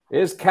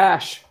Is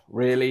cash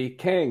really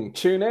king?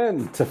 Tune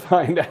in to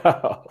find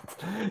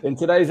out. In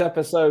today's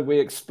episode, we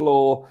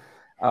explore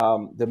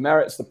the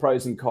merits, the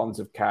pros and cons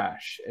of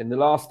cash. In the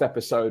last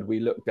episode, we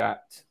looked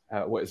at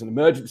what is an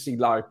emergency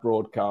live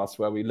broadcast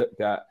where we looked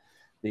at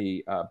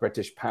the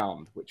British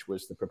pound, which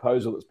was the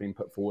proposal that's been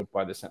put forward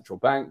by the central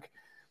bank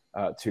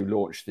to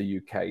launch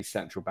the UK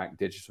central bank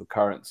digital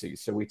currency.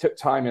 So we took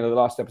time in the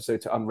last episode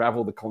to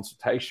unravel the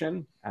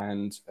consultation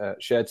and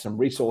shared some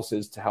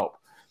resources to help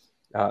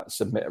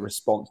submit a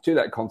response to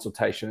that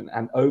consultation,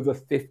 and over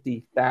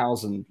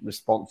 50,000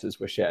 responses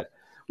were shared.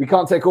 We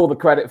can't take all the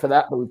credit for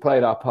that, but we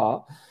played our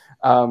part.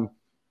 And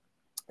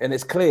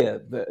it's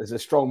clear that there's a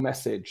strong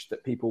message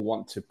that people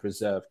want to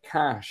preserve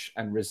cash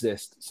and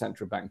resist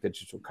central bank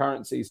digital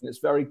currencies. And it's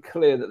very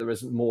clear that there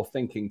isn't more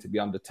thinking to be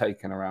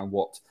undertaken around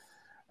what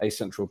a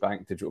central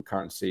bank digital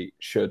currency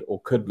should or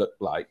could look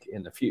like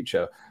in the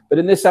future. But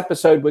in this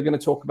episode, we're going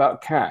to talk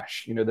about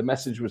cash. You know, the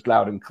message was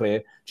loud and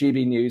clear.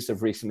 GB News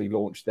have recently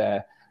launched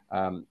their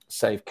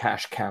Save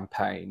Cash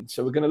campaign.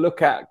 So we're going to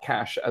look at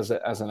cash as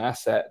an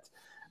asset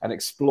and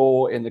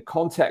explore in the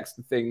context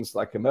of things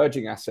like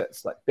emerging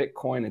assets like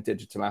Bitcoin and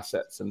digital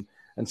assets,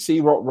 and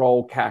see what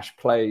role cash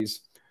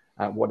plays,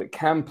 what it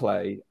can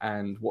play,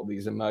 and what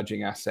these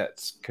emerging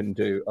assets can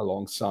do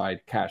alongside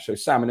cash. So,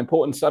 Sam, an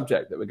important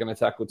subject that we're going to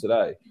tackle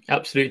today.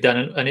 Absolutely,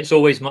 Dan. And it's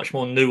always much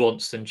more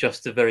nuanced than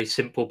just the very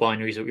simple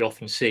binaries that we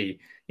often see.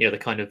 You know, the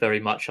kind of very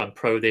much I'm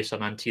pro this,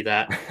 I'm anti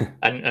that.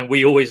 and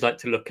we always like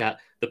to look at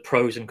the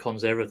pros and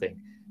cons of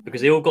everything, because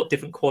they all got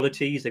different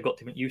qualities, they've got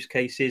different use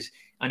cases,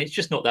 and it's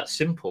just not that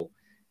simple.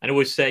 And I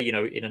always say, you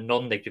know, in a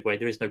non-negative way,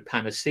 there is no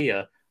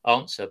panacea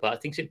answer, but I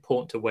think it's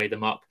important to weigh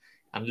them up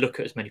and look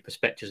at as many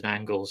perspectives and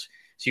angles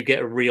so you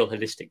get a real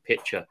holistic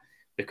picture,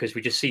 because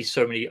we just see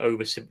so many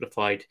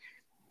oversimplified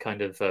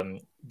kind of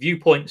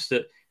viewpoints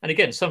that, and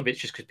again, some of it's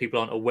just because people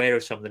aren't aware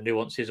of some of the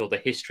nuances or the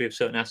history of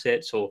certain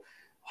assets or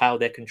how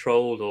they're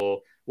controlled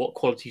or what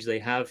qualities they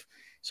have.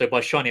 So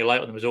by shining a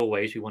light on them, as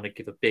always, we want to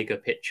give a bigger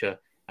picture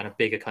and a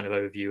bigger kind of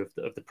overview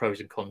of the pros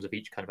and cons of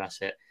each kind of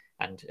asset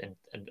and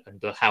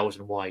the hows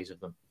and whys of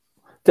them.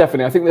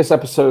 Definitely. I think this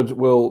episode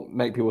will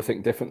make people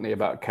think differently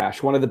about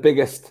cash. One of the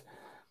biggest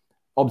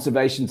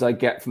observations I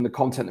get from the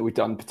content that we've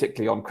done,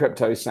 particularly on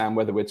crypto, Sam,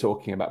 whether we're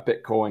talking about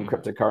Bitcoin,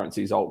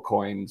 cryptocurrencies,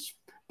 altcoins,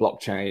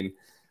 blockchain,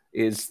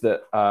 is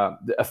that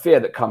a fear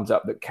that comes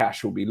up that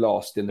cash will be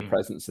lost in the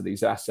presence of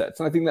these assets.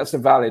 And I think that's a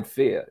valid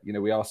fear. You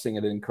know, we are seeing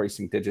an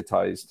increasing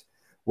digitized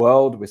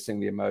world. We're seeing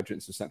the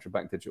emergence of central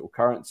bank digital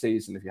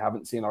currencies. And if you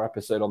haven't seen our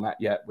episode on that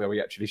yet, where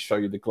we actually show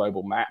you the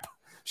global map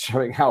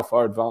showing how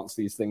far advanced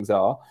these things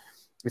are,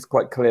 it's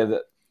quite clear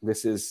that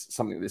this is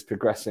something that's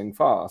progressing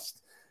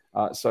fast.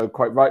 So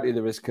quite rightly,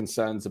 there is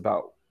concerns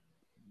about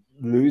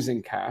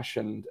losing cash,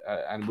 and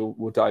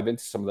we'll dive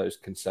into some of those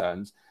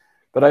concerns.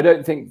 But I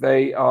don't think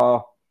they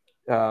are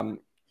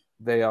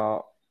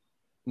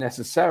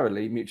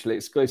necessarily mutually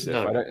exclusive.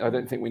 No. I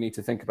don't think we need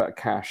to think about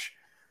cash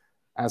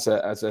as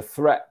a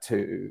threat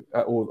to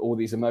or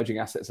these emerging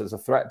assets as a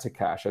threat to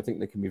cash. I think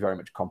they can be very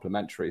much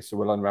complementary. So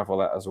we'll unravel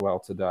that as well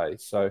today.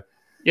 So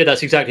yeah,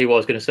 that's exactly what I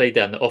was going to say,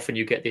 Dan. That often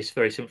you get this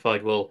very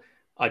simplified, well,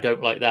 I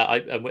don't like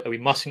that. We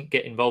mustn't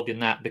get involved in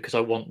that because I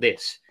want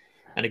this.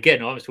 And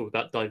again, I was talking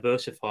about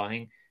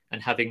diversifying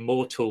and having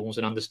more tools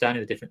and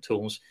understanding the different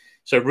tools.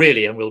 So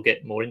really, and we'll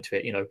get more into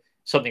it, you know,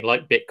 something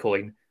like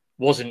Bitcoin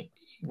wasn't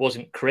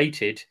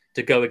created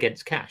to go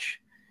against cash.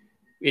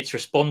 It's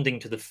responding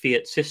to the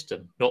fiat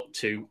system, not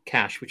to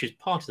cash, which is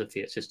part of the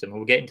fiat system. And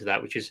we'll get into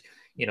that, which is,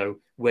 you know,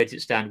 where does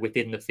it stand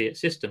within the fiat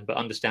system? But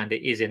understand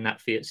it is in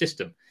that fiat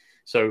system.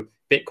 So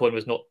Bitcoin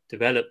was not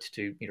developed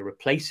to, you know,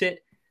 replace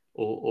it.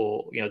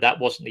 Or you know,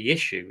 that wasn't the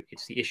issue.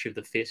 It's the issue of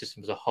the fiat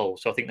system as a whole.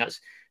 So I think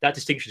that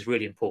distinction is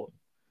really important.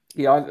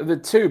 Yeah, the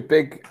two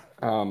big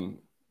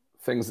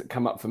things that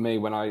come up for me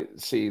when I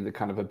see the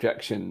kind of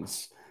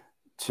objections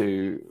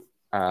to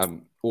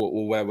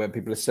or where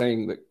people are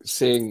saying that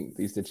seeing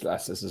these digital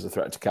assets as a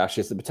threat to cash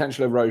is the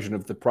potential erosion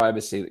of the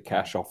privacy that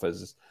cash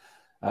offers.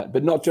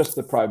 But not just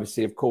the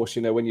privacy, of course.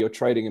 You know, when you're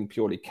trading in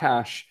purely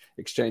cash,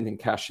 exchanging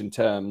cash in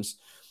terms,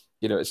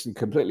 you know, it's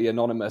completely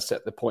anonymous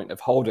at the point of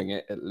holding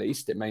it, at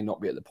least. It may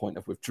not be at the point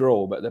of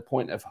withdrawal, but at the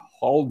point of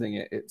holding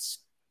it, it's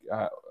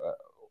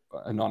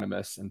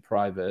anonymous and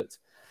private.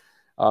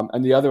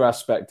 And the other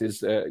aspect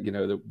is, you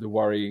know, the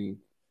worrying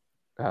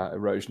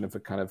erosion of the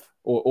kind of,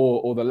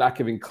 or the lack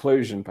of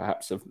inclusion,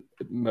 perhaps, of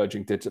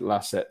emerging digital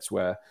assets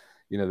where,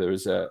 you know, there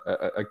is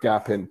a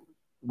gap in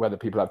whether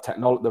people have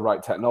the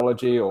right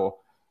technology or...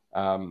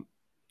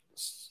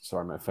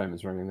 Sorry, my phone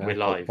is ringing now. We're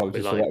live.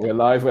 We're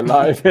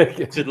live.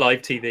 It's a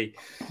live TV.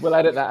 We'll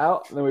edit that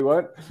out, no, we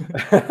won't.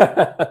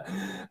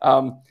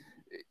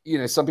 You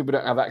know, some people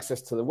don't have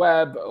access to the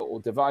web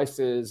or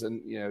devices,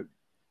 and, you know,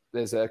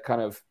 there's a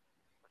kind of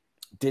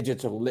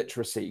digital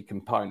literacy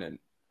component,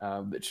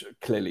 which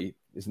clearly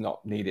is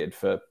not needed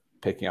for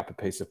picking up a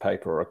piece of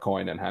paper or a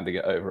coin and handing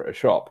it over at a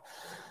shop.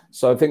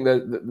 So I think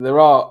that there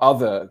are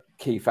other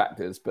key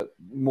factors, but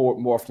more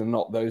often than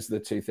not, those are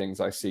the two things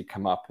I see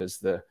come up as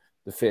the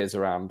fears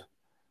around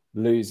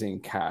losing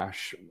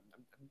cash.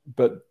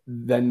 but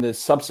then there's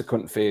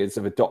subsequent fears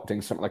of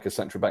adopting something like a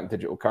central bank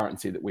digital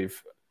currency that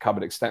we've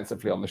covered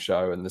extensively on the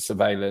show, and the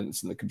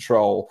surveillance and the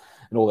control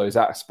and all those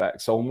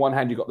aspects. So on one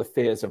hand, you've got the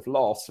fears of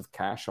loss of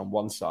cash on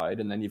one side,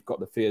 and then you've got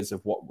the fears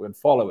of what would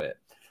follow it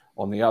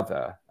on the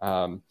other.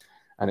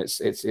 And it's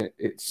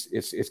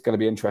going to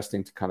be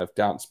interesting to kind of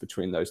dance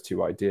between those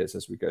two ideas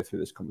as we go through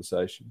this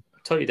conversation.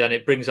 Totally, Dan.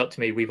 It brings up to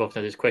me, we've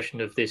often had this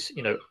question of this,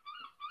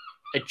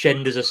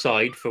 agendas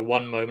aside for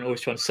one moment. I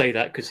always try and say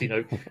that because,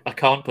 I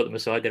can't put them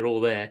aside. They're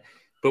all there.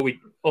 But we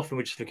often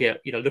would just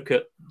look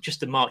at just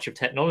the march of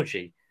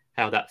technology,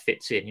 how that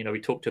fits in.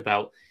 We talked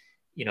about,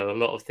 a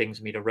lot of things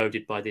being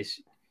eroded by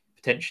this,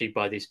 potentially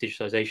by this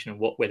digitalization and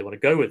where they want to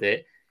go with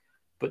it.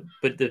 But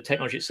the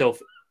technology itself,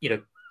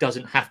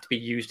 doesn't have to be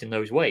used in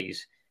those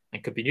ways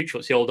and could be neutral.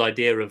 It's the old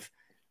idea of,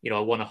 I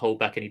want to hold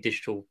back any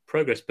digital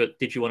progress, but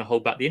did you want to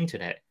hold back the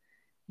internet?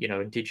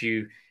 And did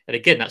you, and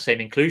again, that same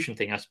inclusion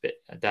thing aspect,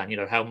 Dan,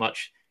 how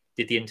much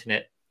did the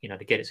internet,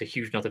 again, it's a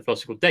huge another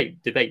philosophical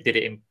debate. Did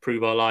it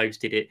improve our lives?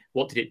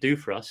 What did it do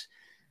for us?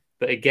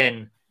 But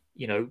again,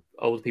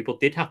 older people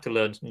did have to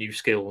learn new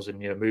skills and,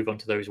 move on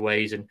to those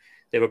ways. And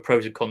there were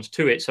pros and cons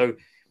to it. So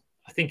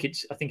I think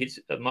it's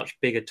a much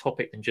bigger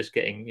topic than just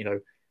getting,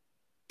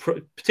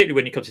 particularly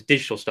when it comes to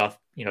digital stuff,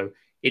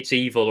 it's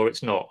evil or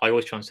it's not. I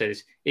always try and say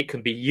this, it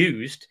can be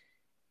used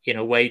in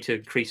a way to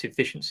increase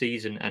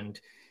efficiencies and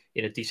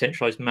in a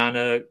decentralized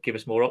manner, give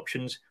us more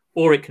options,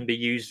 or it can be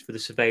used for the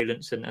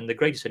surveillance and the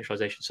greater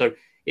centralization. So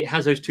it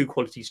has those two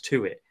qualities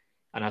to it.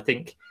 And I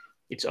think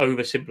it's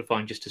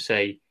oversimplifying just to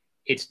say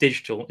it's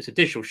digital, it's a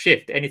digital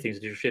shift, anything's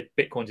a digital shift,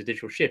 Bitcoin's a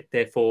digital shift,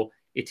 therefore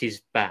it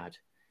is bad.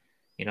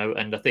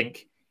 And I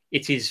think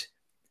it is,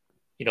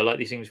 like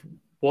these things,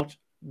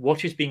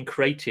 what is being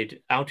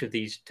created out of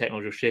these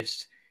technological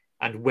shifts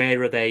and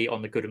where are they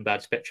on the good and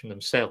bad spectrum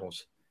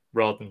themselves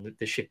rather than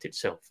the shift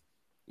itself?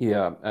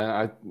 Yeah,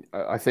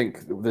 I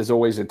think there's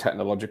always a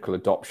technological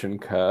adoption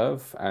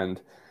curve,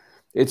 and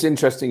it's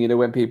interesting,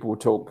 when people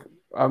talk.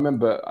 I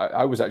remember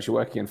I was actually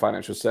working in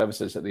financial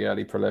services at the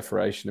early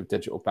proliferation of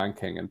digital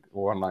banking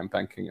or online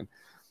banking, and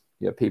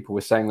people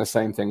were saying the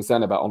same things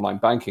then about online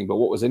banking. But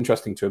what was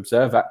interesting to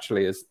observe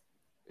actually is,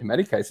 in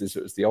many cases,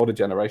 it was the older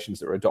generations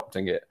that were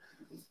adopting it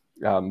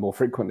more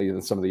frequently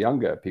than some of the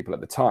younger people at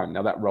the time.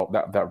 Now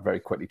that very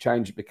quickly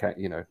changed. It became,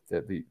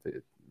 the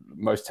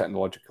most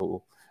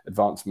technological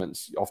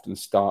advancements often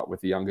start with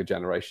the younger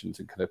generations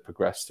and kind of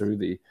progress through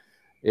the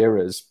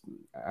eras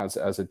as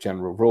a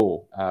general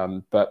rule.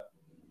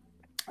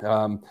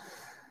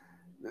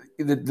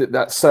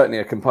 That's certainly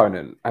a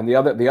component. And the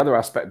other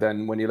aspect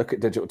then, when you look at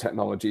digital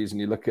technologies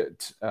and you look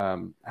at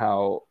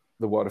how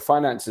the world of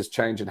finances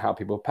change and how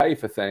people pay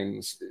for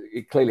things,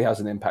 it clearly has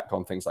an impact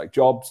on things like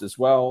jobs as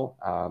well.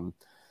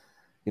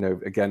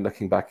 Again,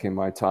 looking back in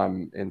my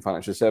time in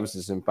financial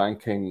services and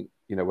banking,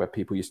 where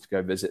people used to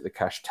go visit the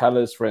cash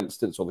tellers, for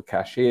instance, or the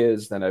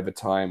cashiers, then over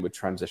time would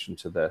transition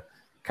to the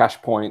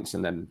cash points,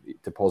 and then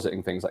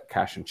depositing things like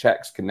cash and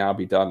checks can now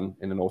be done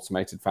in an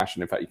automated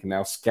fashion. In fact, you can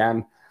now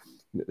scan.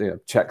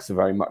 Checks are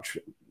very much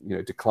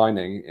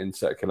declining in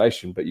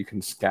circulation, but you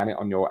can scan it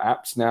on your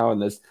apps now, and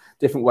there's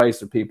different ways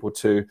for people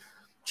to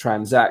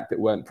transact that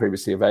weren't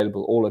previously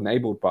available, all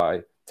enabled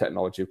by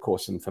technology, of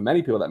course. And for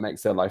many people, that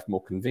makes their life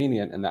more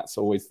convenient, and that's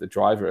always the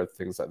driver of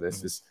things like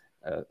this is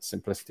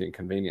simplicity and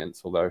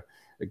convenience. Although,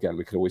 again,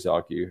 we could always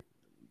argue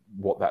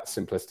what that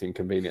simplicity and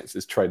convenience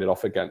is traded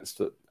off against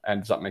that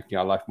ends up making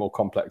our life more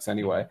complex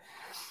anyway.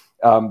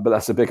 But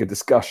that's a bigger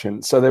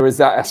discussion. So there is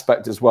that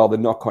aspect as well, the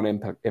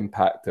knock-on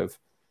impact of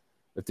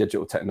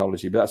digital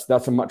technology. But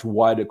that's a much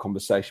wider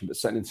conversation, but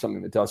certainly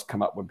something that does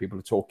come up when people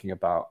are talking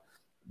about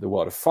the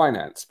world of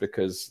finance,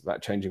 because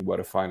that changing world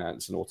of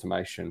finance and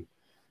automation,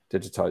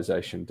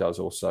 digitization does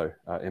also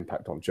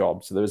impact on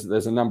jobs. So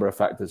there's a number of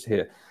factors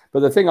here.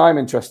 But the thing I'm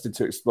interested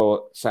to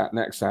explore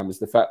next, Sam, is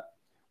the fact,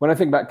 when I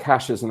think about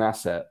cash as an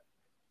asset,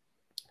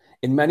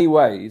 in many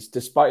ways,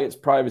 despite its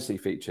privacy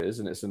features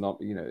and its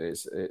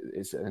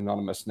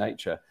anonymous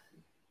nature,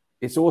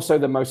 it's also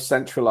the most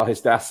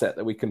centralized asset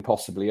that we can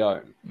possibly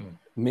own,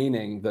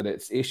 meaning that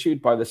it's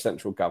issued by the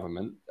central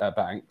government,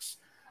 banks,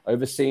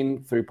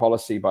 overseen through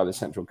policy by the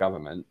central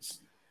governments,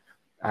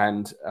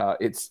 and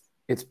it's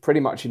pretty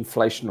much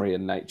inflationary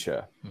in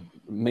nature,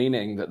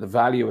 meaning that the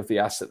value of the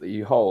asset that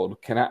you hold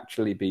can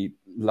actually be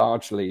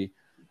largely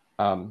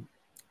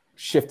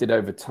shifted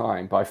over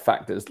time by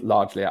factors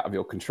largely out of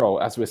your control,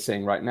 as we're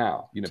seeing right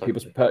now.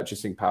 People's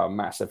purchasing power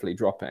massively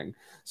dropping.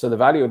 So the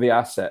value of the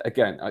asset,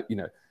 again,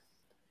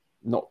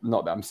 not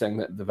that I'm saying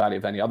that the value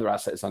of any other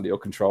asset is under your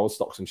control,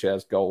 stocks and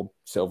shares, gold,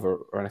 silver,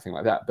 or anything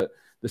like that, but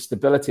the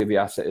stability of the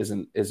asset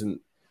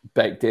isn't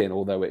baked in,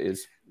 although it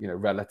is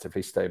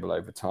relatively stable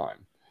over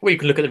time. Well, you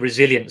can look at the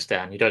resilience,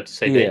 Dan. You don't have to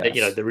say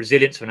that the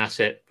resilience of an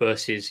asset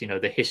versus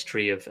the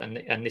history of,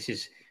 and this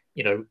is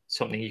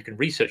something you can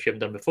research you haven't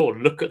done before.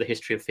 Look at the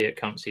history of fiat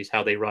currencies,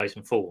 how they rise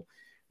and fall.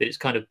 That it's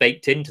kind of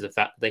baked into the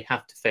fact that they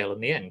have to fail in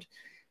the end.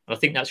 And I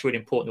think that's really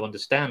important to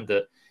understand,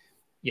 that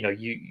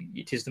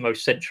it is the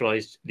most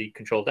centralizedly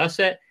controlled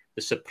asset.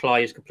 The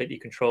supply is completely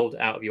controlled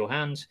out of your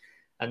hands,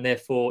 and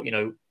therefore,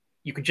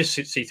 you can just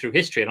see through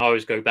history. And I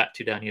always go back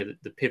to, Dan,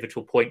 the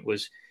pivotal point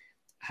was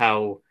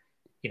how,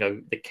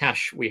 the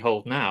cash we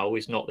hold now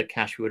is not the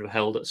cash we would have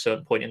held at a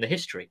certain point in the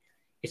history.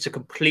 It's a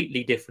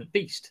completely different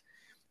beast.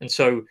 And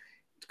so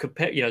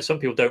compare, some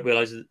people don't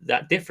realize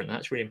that different.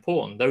 That's really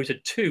important. Those are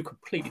two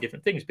completely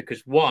different things,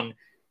 because one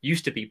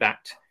used to be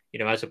backed,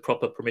 as a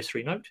proper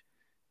promissory note,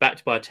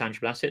 backed by a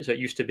tangible asset. So it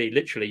used to be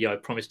literally, I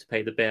promised to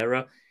pay the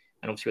bearer.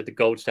 And obviously with the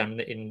gold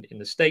standard in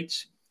the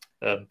States,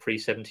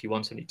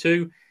 pre-71,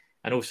 72.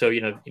 And also,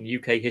 in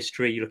UK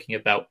history, you're looking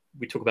about,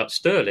 we talk about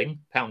sterling,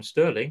 pound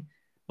sterling.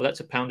 Well,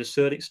 that's a pound of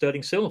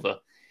sterling silver.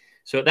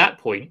 So at that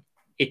point,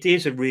 it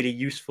is a really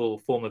useful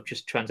form of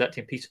just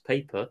transacting a piece of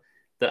paper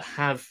that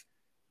have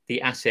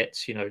the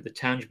assets, the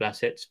tangible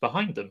assets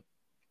behind them.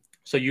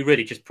 So you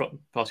really just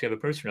passing over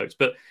promissory notes.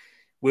 But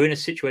we're in a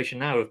situation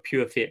now of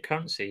pure fiat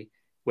currency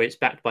where it's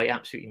backed by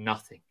absolutely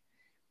nothing.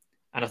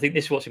 And I think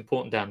this is what's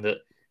important, Dan, that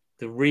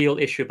the real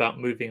issue about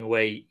moving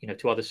away,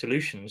 to other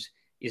solutions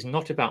is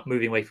not about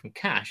moving away from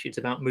cash. It's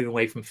about moving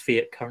away from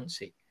fiat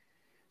currency.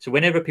 So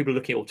whenever people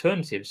look at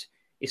alternatives,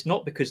 it's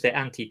not because they're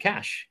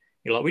anti-cash.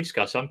 Like we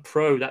discussed, I'm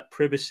pro that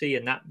privacy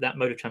and that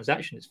mode of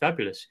transaction. It's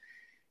fabulous.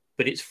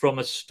 But it's from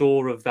a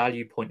store of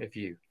value point of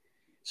view.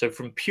 So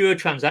from pure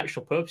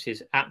transactional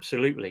purposes,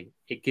 absolutely,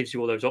 it gives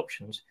you all those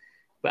options.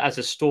 But as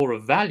a store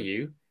of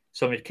value,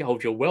 something to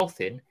hold your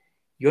wealth in,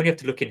 you only have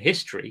to look in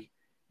history,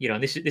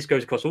 and this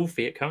goes across all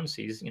fiat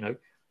currencies,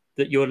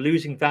 that you're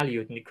losing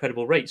value at an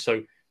incredible rate.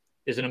 So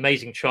there's an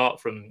amazing chart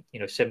from,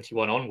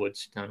 71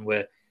 onwards, and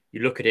where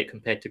you look at it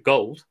compared to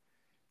gold.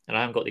 And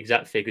I haven't got the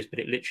exact figures, but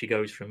it literally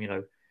goes from, in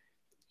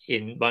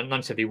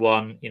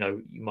 1971,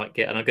 you might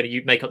get, and I'm going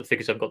to make up the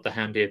figures, I've got the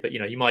hand here, but,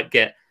 you might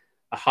get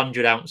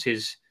 100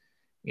 ounces,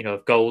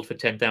 of gold for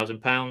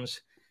 £10,000.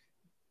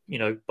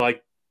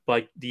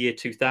 By the year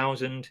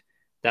 2000,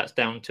 that's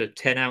down to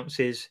 10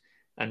 ounces.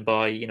 And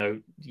by,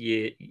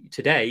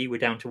 today, we're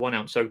down to 1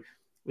 ounce. So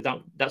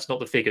that's not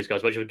the figures,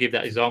 guys, but I just give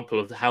that example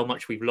of how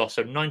much we've lost.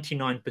 So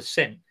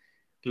 99%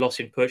 loss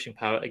in purchasing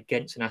power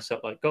against an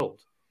asset like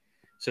gold.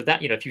 So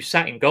that, if you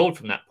sat in gold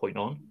from that point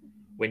on,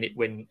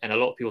 and a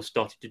lot of people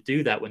started to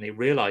do that when they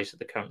realized that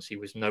the currency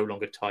was no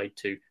longer tied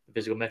to the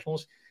physical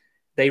metals,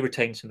 they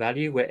retained some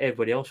value where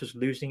everybody else was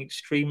losing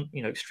extreme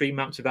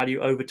amounts of value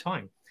over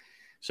time.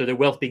 So their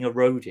wealth being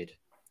eroded,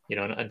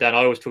 and Dan,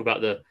 I always talk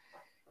about the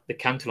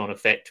Cantillon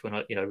effect when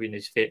in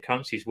these fiat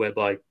currencies,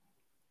 whereby,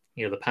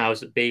 the powers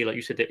that be, like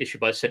you said, they're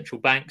issued by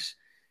central banks,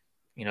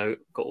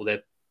 got all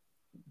their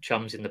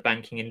chums in the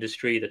banking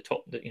industry, the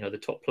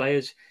top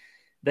players.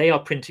 They are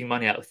printing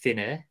money out of thin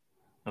air,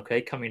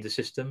 coming into the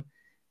system.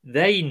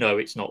 They know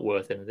it's not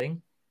worth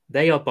anything.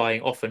 They are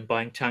often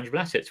buying tangible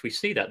assets. We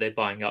see that they're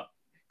buying up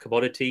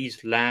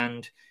commodities,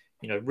 land,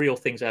 real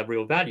things that have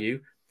real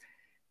value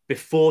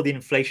before the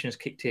inflation has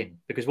kicked in.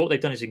 Because what they've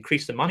done is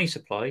increase the money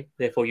supply.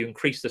 Therefore, you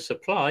increase the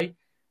supply.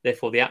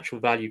 Therefore, the actual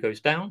value goes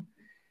down.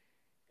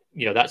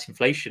 That's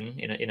inflation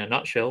in a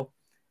nutshell.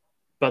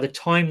 By the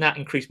time that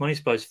increased money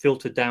supply is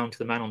filtered down to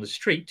the man on the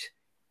street,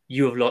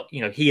 you have lost.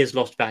 He has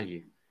lost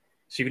value.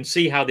 So you can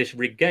see how this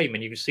rigged game,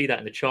 and you can see that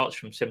in the charts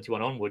from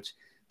 71 onwards,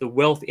 the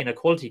wealth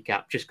inequality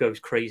gap just goes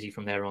crazy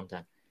from there on,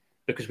 Dan,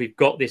 because we've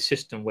got this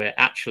system where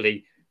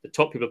actually the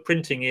top people are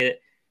printing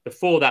it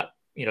before that,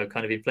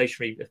 kind of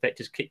inflationary effect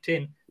has kicked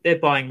in. They're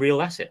buying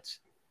real assets,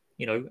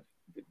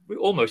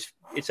 almost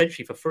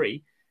essentially for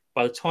free.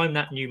 By the time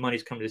that new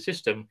money's come to the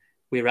system,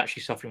 we're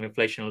actually suffering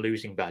inflation and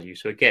losing value.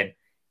 So again,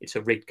 it's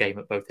a rigged game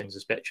at both ends of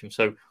the spectrum.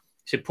 So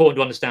it's important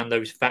to understand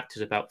those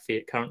factors about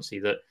fiat currency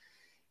that,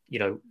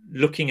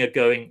 looking at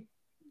going,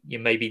 you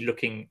may be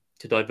looking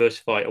to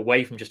diversify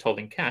away from just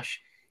holding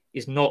cash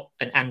is not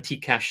an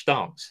anti-cash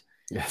stance.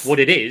 Yes. What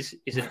it is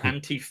an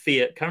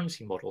anti-fiat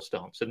currency model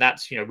stance. And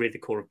that's, really the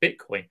core of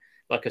Bitcoin.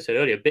 Like I said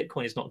earlier,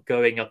 Bitcoin is not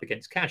going up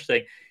against cash,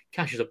 saying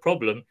cash is a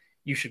problem,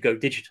 you should go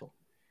digital.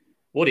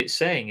 What it's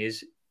saying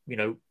is,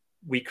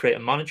 we create a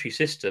monetary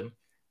system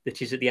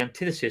that is at the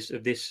antithesis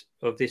of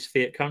this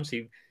fiat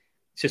currency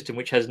system,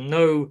 which has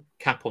no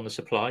cap on the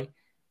supply,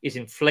 is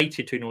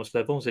inflated to enormous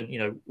levels,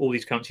 and all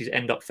these currencies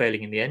end up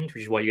failing in the end,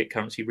 which is why you get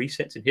currency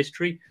resets in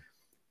history.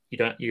 You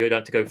don't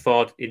have to go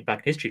far back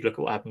in history to look at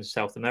what happens in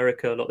South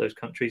America, a lot of those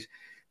countries.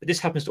 But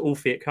this happens to all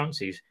fiat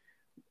currencies.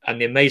 And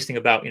the amazing thing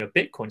about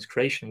Bitcoin's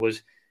creation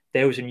was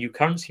there was a new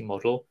currency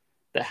model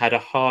that had a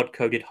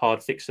hard-coded,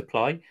 hard-fixed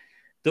supply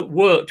that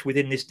worked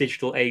within this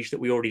digital age that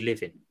we already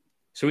live in.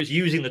 So it's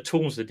using the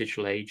tools of the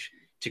digital age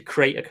to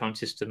create a current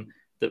system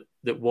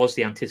that was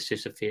the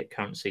antithesis of fiat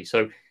currency.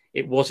 So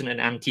it wasn't an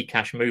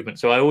anti-cash movement.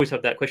 So I always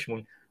have that question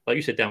when, like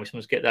you said, Dan, when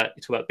someone's get that,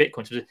 it's about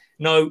Bitcoin. So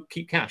no,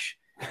 keep cash.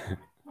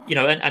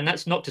 And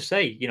that's not to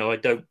say, I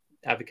don't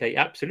advocate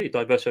absolutely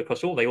diversify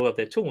across all. They all have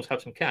their tools,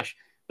 have some cash.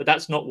 But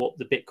that's not what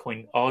the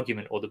Bitcoin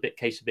argument or the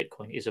case of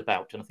Bitcoin is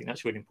about. And I think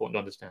that's really important to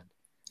understand.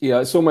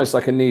 Yeah, it's almost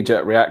like a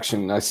knee-jerk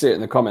reaction. I see it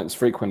in the comments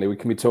frequently. We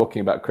can be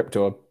talking about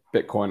crypto or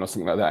Bitcoin or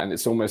something like that, and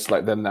it's almost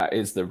like then that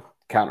is the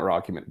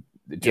counter-argument.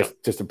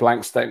 Just a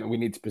blank statement, we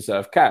need to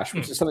preserve cash,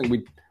 which is something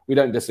we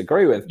don't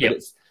disagree with.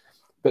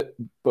 But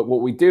but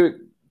what we do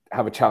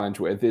have a challenge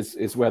with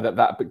is whether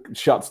that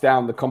shuts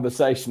down the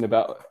conversation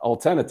about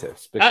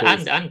alternatives.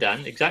 Because... And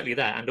Dan, exactly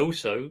that. And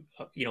also,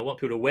 I want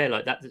people to aware,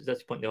 like that's the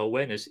point of the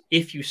awareness.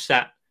 If you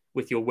sat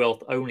with your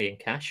wealth only in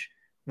cash,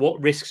 what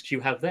risks do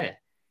you have there?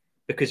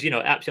 Because,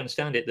 absolutely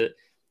understand it, that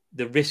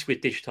the risk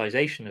with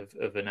digitization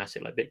of an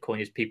asset like Bitcoin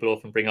is people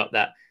often bring up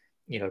that,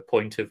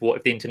 point of what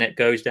if the internet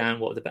goes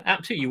down,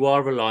 absolutely, you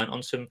are reliant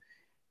on some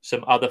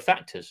other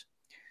factors.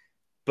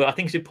 But I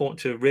think it's important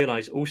to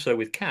realize also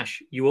with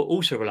cash, you are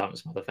also reliant on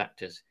some other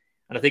factors.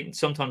 And I think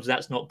sometimes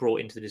that's not brought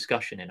into the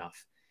discussion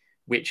enough,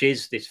 which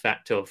is this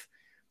fact of,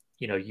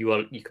 you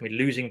can be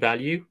losing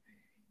value.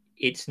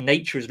 Its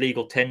nature as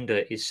legal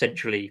tender is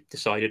centrally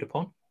decided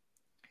upon.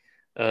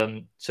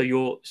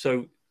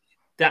 So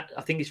that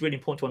I think it's really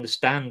important to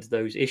understand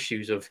those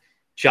issues of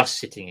just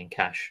sitting in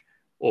cash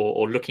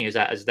or looking at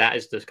that as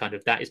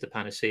the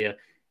panacea.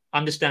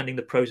 Understanding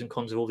the pros and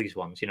cons of all these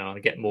ones,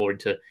 and get more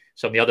into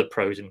some of the other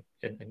pros and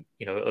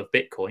of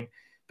Bitcoin,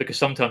 because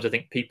sometimes I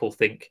think people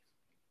think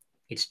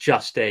it's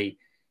just a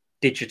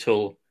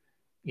digital,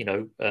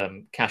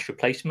 cash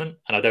replacement,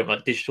 and I don't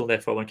like digital,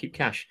 therefore I want to keep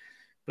cash.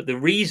 But the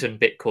reason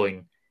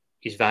Bitcoin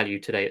is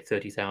valued today at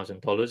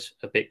 $30,000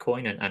 a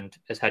Bitcoin and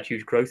has had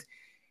huge growth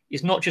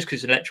is not just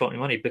because it's electronic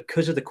money,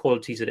 because of the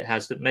qualities that it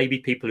has that maybe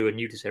people who are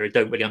new to this area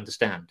don't really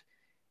understand.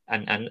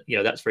 And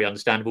that's very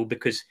understandable,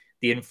 because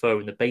the info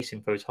and the base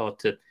info is hard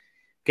to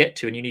get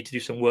to, and you need to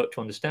do some work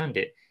to understand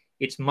it.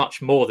 It's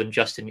much more than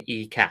just an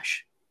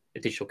e-cash, a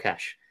digital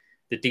cash.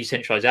 The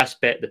decentralized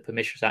aspect, the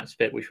permissionless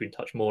aspect, which we can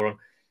touch more on,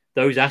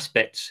 those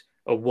aspects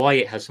are why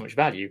it has so much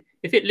value.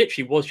 If it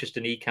literally was just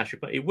an e-cash,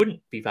 it wouldn't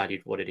be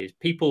valued for what it is.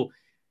 People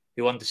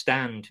who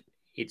understand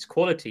its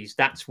qualities,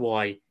 that's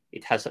why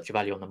it has such a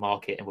value on the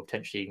market and will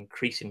potentially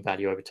increase in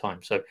value over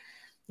time. So,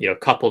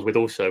 coupled with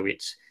also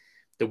it's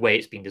the way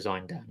it's been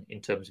designed down in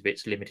terms of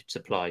its limited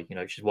supply,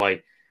 which is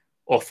why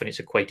often it's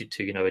equated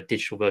to, a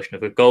digital version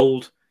of a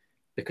gold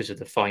because of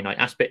the finite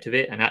aspect of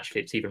it. And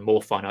actually it's even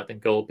more finite than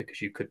gold,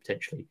 because you could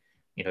potentially,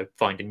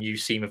 find a new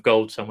seam of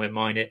gold somewhere,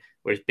 mine it,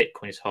 whereas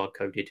Bitcoin is hard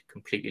coded,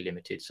 completely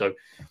limited. So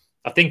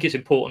I think it's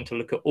important to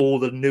look at all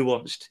the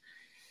nuanced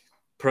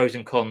pros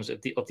and cons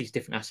of these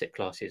different asset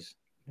classes,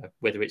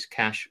 whether it's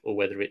cash or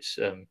whether it's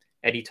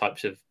any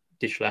types of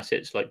digital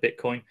assets like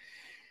Bitcoin.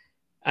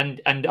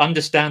 And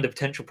understand the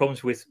potential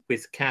problems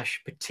with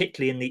cash,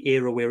 particularly in the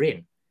era we're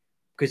in,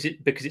 because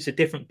it's a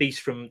different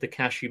beast from the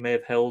cash you may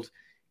have held,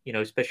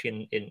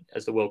 especially in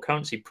as the world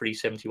currency pre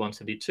 71,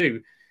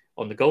 72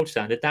 on the gold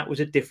standard. That was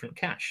a different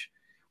cash.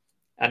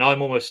 And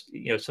I'm almost,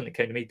 something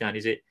came to me, Dan,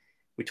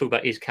 we talk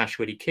about, is cash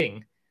really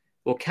king?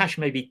 Well, cash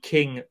may be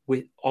king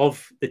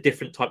of the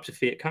different types of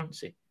fiat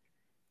currency,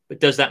 but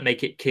does that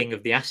make it king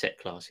of the asset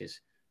classes?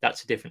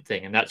 That's a different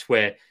thing. And that's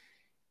where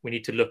we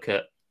need to look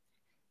at,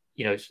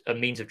 a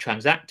means of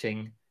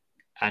transacting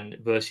and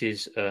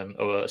versus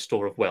or a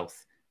store of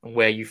wealth, and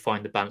where you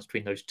find the balance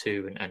between those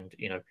two, and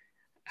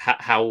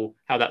how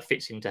that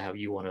fits into how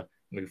you want to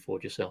move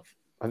forward yourself.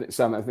 I think,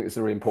 Sam, it's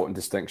a really important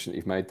distinction that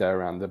you've made there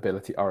around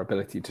our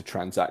ability to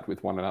transact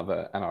with one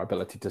another and our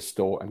ability to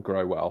store and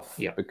grow wealth.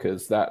 Yeah.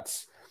 Because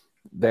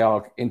they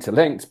are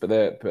interlinked, but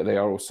they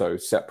are also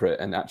separate.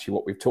 And actually,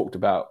 what we've talked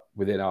about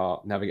within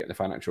our Navigating the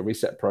Financial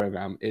Reset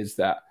program is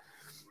that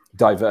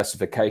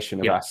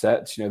diversification of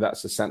assets.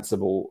 That's a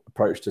sensible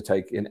approach to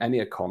take in any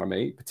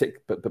economy,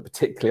 but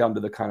particularly under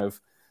the kind of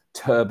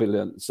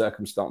turbulent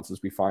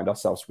circumstances we find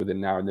ourselves within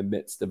now in the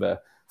midst of a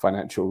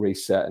financial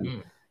reset.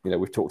 And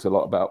we've talked a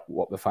lot about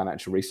what the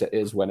financial reset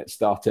is, when it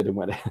started and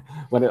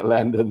when it'll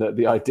end, and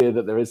the idea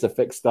that there is a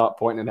fixed start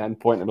point and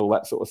end point and all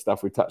that sort of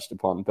stuff we touched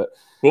upon. But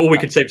all we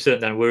can say for certain,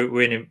 then,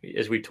 we're in,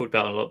 as we talked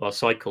about in a lot of our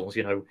cycles,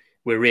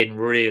 we're in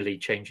really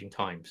changing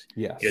times.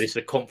 Yes. This is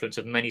a confluence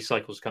of many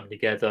cycles coming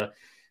together.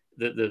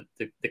 The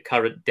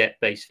current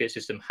debt-based fiat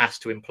system has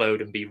to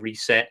implode and be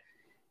reset.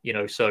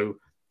 So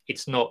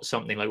it's not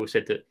something like we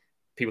said that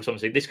people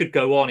sometimes say this could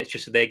go on. It's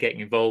just that they're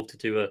getting involved to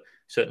do a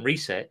certain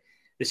reset.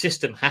 The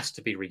system has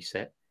to be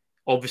reset.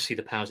 Obviously,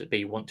 the powers that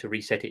be want to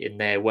reset it in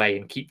their way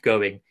and keep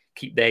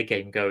their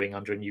game going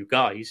under a new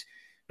guise.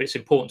 But it's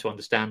important to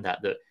understand that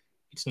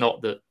it's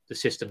not that the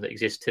system that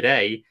exists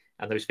today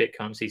and those fiat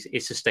currencies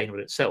is sustainable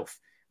itself.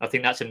 I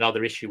think that's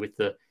another issue with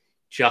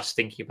just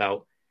thinking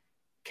about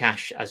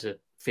cash as a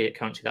fiat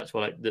currency. That's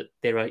why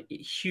there are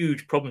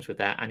huge problems with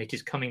that, and it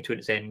is coming to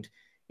its end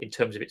in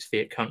terms of its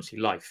fiat currency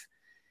life.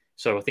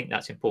 So I think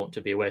that's important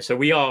to be aware. So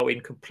we are in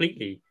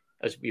completely,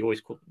 as we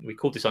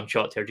call this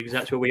uncharted territory, because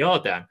that's where we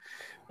are, Dan.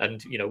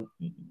 And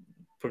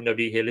probably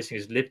nobody here listening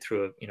has lived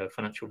through a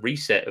financial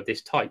reset of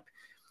this type.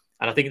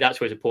 And I think that's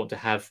where it's important to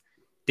have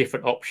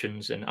different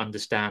options and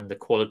understand the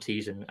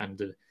qualities and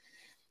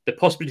the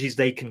possibilities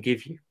they can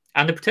give you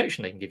and the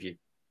protection they can give you.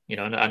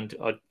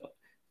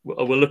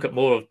 We'll look at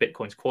more of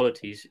Bitcoin's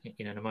qualities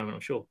in a moment,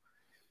 I'm sure.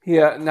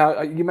 Yeah.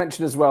 Now, you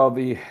mentioned as well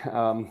the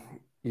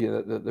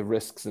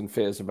risks and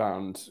fears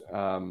around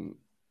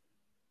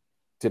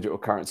digital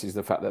currencies,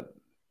 the fact that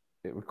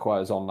it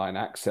requires online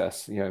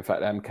access. In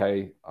fact,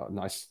 MK,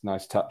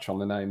 nice touch on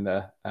the name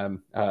there,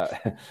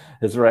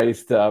 has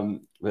raised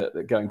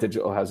that going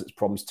digital has its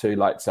problems too.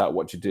 Lights out,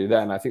 what you do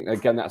then. I think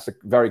again that's a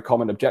very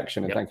common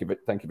objection, and thank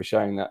you for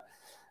sharing that.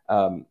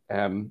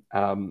 And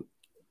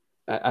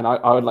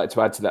I would like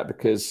to add to that,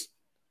 because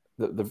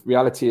the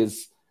reality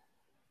is,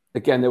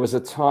 again, there was a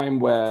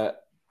time where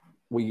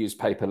we used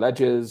paper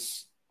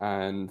ledgers,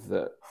 and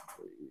that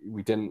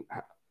we didn't.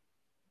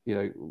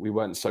 We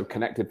weren't so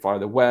connected via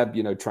the web.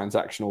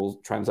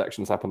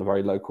 Transactions happen on a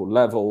very local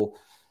level.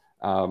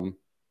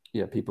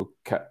 People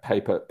kept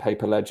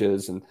paper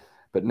ledgers,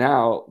 but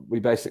now we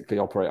basically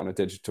operate on a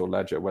digital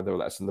ledger, whether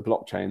that's in the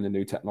blockchain, the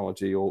new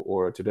technology,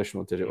 or a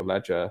traditional digital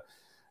ledger.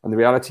 And the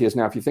reality is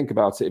now, if you think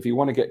about it, if you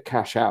want to get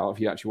cash out, if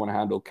you actually want to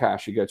handle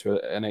cash, you go to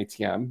an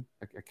ATM,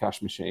 a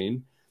cash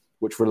machine,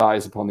 which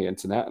relies upon the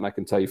internet, and I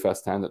can tell you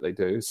firsthand that they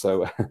do.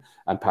 So,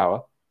 and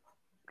power.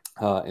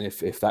 And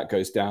if that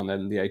goes down,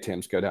 then the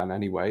ATMs go down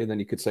anyway. And then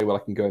you could say, well, I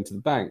can go into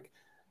the bank.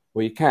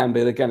 Well, you can,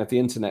 but again, if the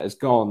internet is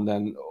gone,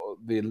 then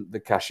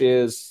the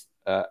cashiers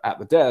at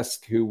the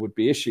desk who would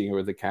be issuing you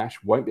with the cash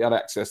won't be able to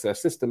access their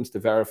systems to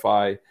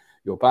verify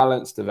your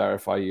balance, to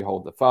verify you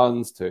hold the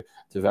funds, to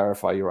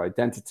verify your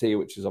identity,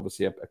 which is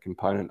obviously a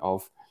component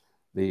of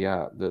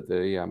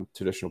the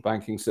traditional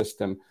banking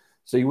system.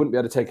 So you wouldn't be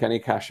able to take any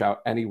cash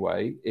out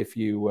anyway if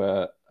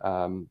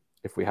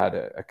we had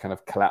a kind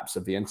of collapse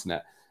of the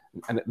internet.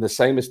 And the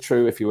same is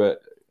true if you were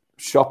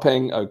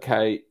shopping.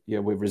 Okay,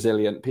 we're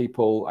resilient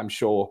people. I'm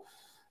sure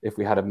if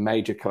we had a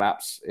major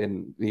collapse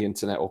in the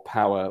internet or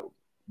power,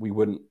 we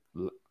wouldn't.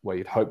 Well,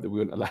 you'd hope that we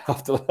wouldn't allow,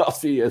 after the last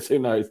few years, who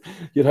knows?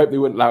 You'd hope we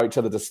wouldn't allow each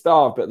other to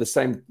starve. But the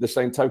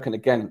same token,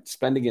 again,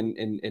 spending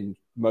in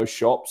most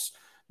shops,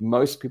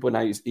 most people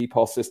now use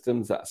EPOS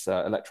systems. That's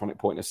electronic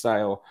point of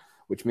sale,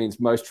 which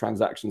means most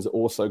transactions are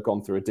also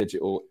gone through a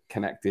digital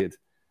connected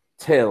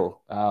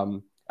till.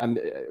 And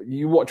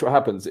you watch what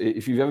happens.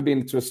 If you've ever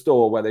been to a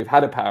store where they've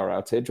had a power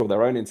outage or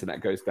their own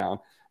internet goes down,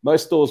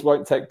 most stores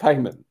won't take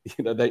payment.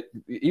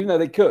 Even though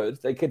they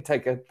could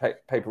take a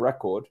paper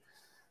record.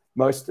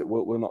 Most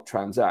will not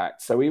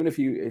transact. So even if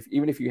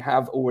you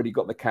have already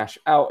got the cash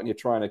out and you're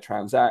trying to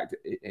transact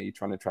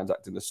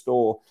in the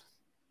store,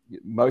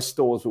 most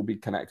stores will be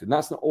connected. And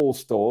that's not all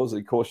stores.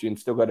 Of course, you can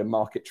still go to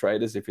market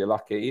traders if you're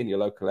lucky in your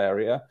local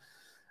area.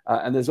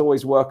 And there's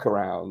always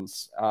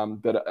workarounds.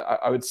 But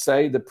I would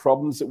say the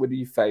problems that would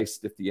be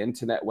faced if the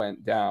internet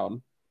went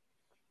down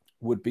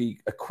would be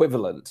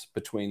equivalent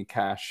between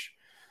cash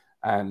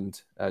and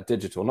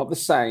digital. Not the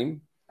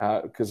same,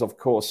 because of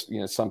course,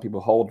 some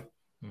people hold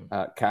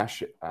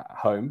cash at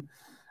home.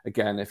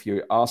 Again, if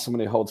you are someone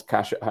who holds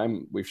cash at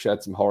home, we've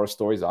shared some horror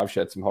stories. I've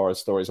shared some horror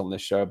stories on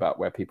this show about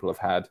where people have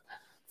had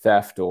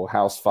theft or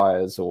house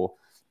fires or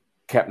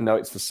kept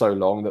notes for so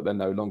long that they're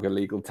no longer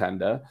legal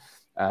tender.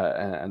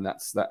 And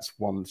that's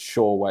one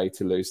sure way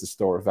to lose the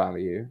store of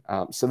value.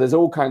 So there's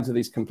all kinds of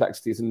these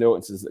complexities and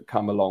nuances that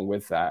come along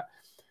with that.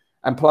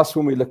 And plus,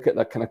 when we look at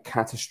the kind of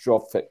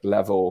catastrophic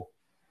level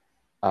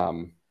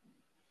cyber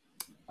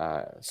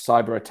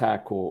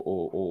attack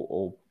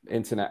or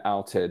internet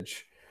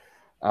outage,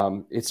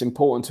 it's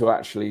important to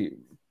actually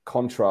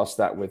contrast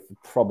that with the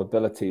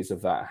probabilities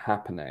of that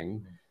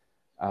happening,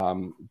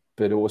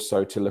 but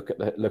also to look at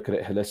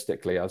it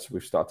holistically, as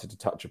we've started to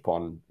touch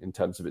upon, in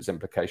terms of its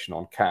implication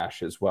on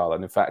cash as well.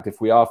 And in fact, if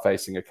we are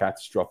facing a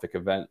catastrophic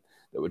event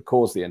that would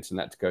cause the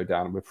internet to go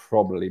down, we're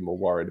probably more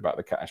worried about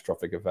the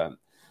catastrophic event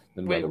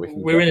than whether we can.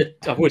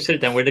 I've always said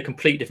it, Dan, we're in a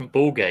complete different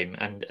ball game,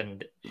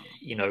 and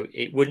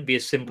it wouldn't be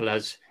as simple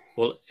as,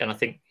 well, and I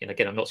think, and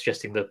again, I'm not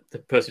suggesting the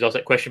person who asked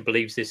that question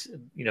believes this,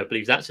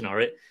 believes that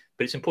scenario,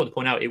 but it's important to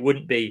point out it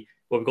wouldn't be,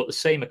 well, we've got the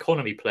same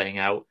economy playing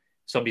out.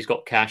 Somebody's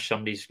got cash,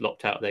 somebody's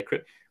locked out of their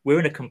crypto. We're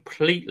in a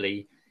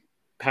completely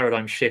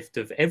paradigm shift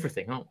of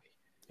everything, aren't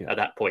we? Yeah. At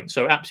that point.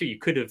 So absolutely, you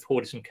could have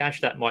hoarded some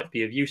cash. That might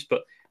be of use,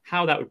 but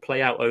how that would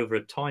play out over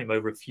a time,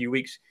 over a few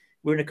weeks,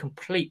 we're in a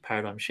complete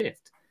paradigm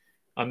shift.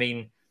 I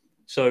mean,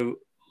 so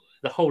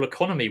the whole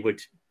economy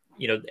would,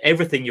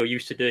 everything you're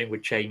used to doing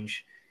would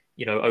change,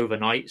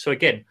 overnight. So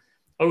again,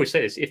 I always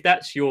say this, if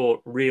that's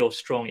your real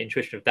strong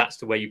intuition, if that's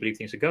the way you believe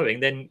things are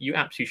going, then you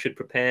absolutely should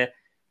prepare,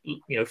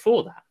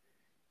 for that.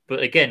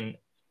 But again,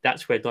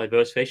 that's where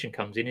diversification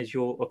comes in, is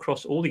you're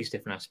across all these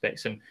different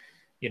aspects. And,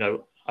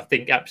 I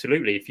think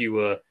absolutely, if you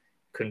were,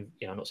 I'm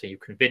not saying you're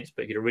convinced,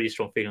 but you had a really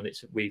strong feeling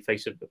that we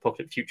face an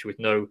apocalyptic future with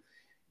no,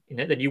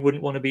 then you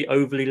wouldn't want to be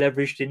overly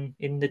leveraged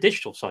in the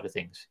digital side of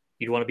things.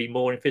 You'd want to be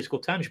more in physical,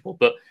 tangible,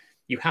 but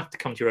you have to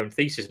come to your own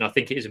thesis. And I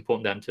think it is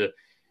important then to,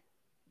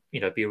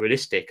 be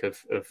realistic of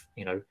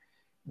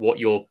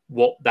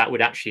what that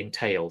would actually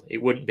entail.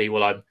 It wouldn't be,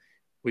 well,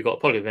 we got a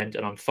public event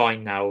and I'm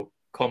fine now.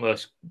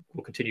 Commerce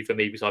will continue for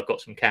me because I've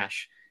got some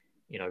cash.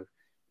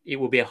 It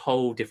will be a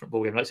whole different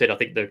ballgame. Like I said, I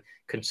think the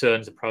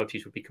concerns, the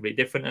priorities would be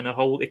completely different, and the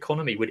whole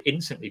economy would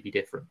instantly be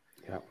different.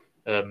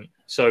 Yeah.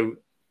 So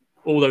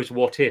all those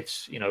what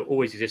ifs,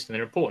 always exist, and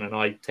they're important,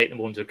 and I take them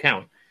all into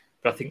account.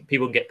 But I think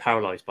people can get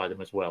paralyzed by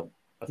them as well.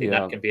 I think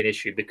that can be an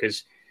issue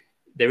because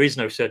there is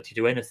no certainty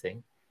to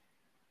anything,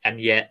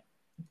 and yet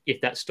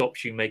if that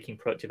stops you making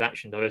proactive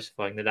action,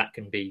 diversifying, then that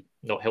can be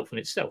not helpful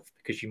in itself,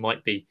 because you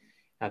might be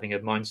having a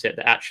mindset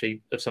that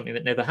actually of something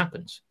that never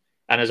happens.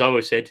 And as I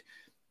always said,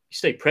 you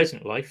stay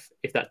present life.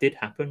 If that did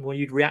happen, well,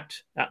 you'd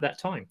react at that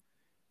time.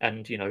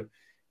 And,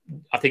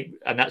 I think,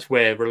 and that's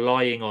where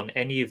relying on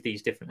any of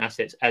these different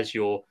assets as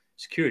your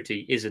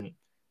security isn't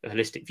a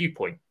holistic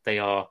viewpoint. They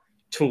are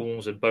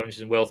tools and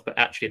bonuses and wealth, but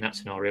actually in that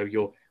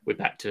scenario, we're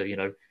back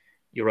to,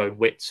 your own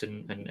wits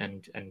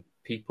and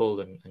people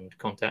and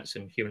contacts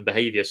and human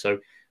behavior. So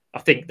I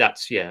think I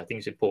think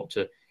it's important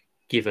to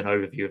give an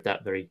overview of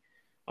that very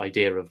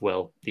idea of,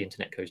 well, the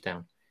internet goes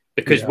down.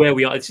 Because where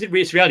we are, it's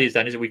reality is,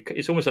 Dan, is that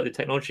it's almost like the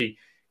technology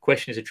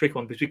question is a tricky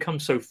one, because we've come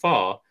so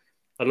far.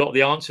 A lot of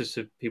the answers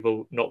to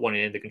people not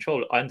wanting any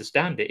control, I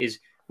understand it, is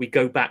we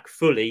go back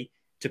fully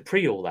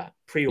to all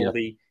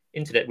the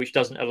internet, which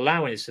doesn't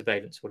allow any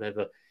surveillance,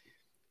 whatever.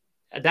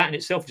 And that in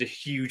itself is a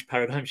huge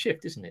paradigm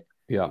shift, isn't it?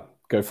 Yeah,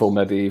 go full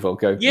medieval.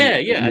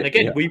 And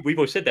again, we've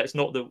always said that it's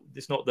not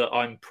that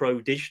I'm pro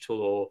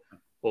digital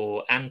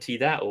or anti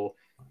that, or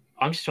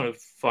I'm just trying to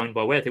find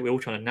my way. I think we're all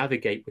trying to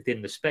navigate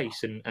within the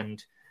space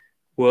and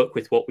work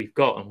with what we've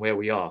got and where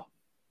we are,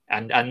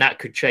 and that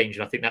could change.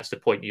 And I think that's the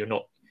point. You're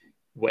not,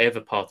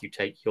 whatever path you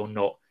take, you're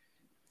not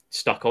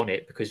stuck on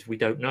it, because we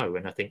don't know.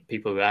 And I think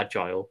people who are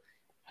agile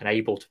and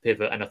able to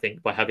pivot, and I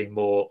think by having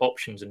more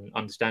options and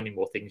understanding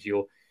more things,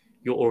 you're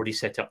already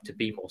set up to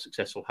be more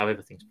successful,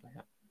 however things play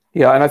out.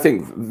 Yeah, and I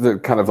think the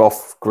kind of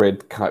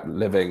off-grid kind of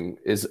living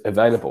is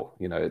available.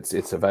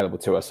 It's available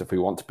to us if we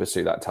want to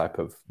pursue that type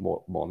of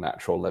more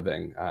natural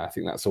living. I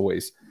think that's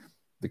always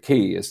the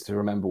key, is to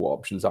remember what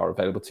options are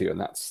available to you, and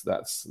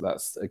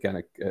that's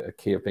again a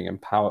key of being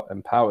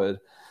empowered.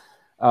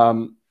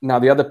 Now,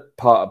 the other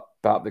part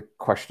about the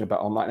question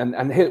about online,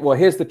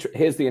 here's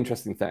the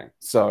interesting thing.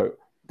 So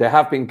there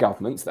have been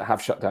governments that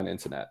have shut down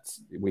internet.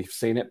 We've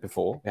seen it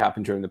before. It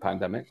happened during the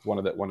pandemic. One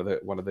of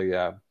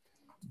the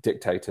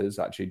dictators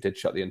actually did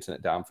shut the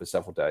internet down for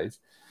several days.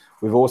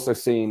 We've also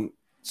seen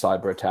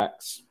cyber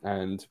attacks,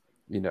 and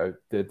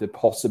the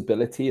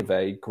possibility of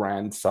a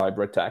grand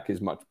cyber attack is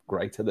much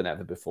greater than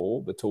ever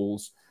before. The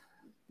tools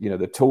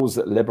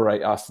that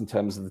liberate us in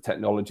terms of the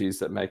technologies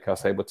that make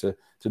us able to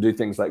do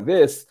things like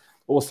this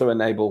also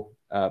enable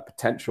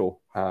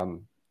potential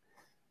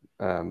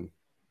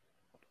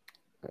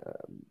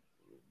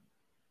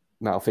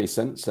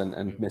malfeasance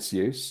and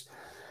misuse.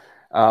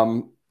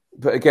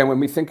 But again, when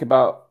we think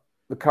about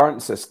the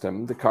current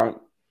system, the current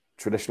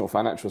traditional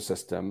financial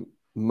system,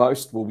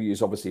 most will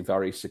use obviously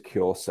very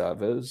secure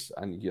servers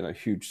and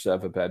huge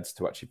server beds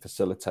to actually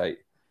facilitate.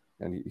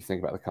 And you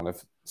think about the kind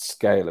of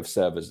scale of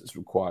servers that's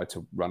required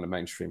to run a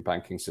mainstream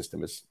banking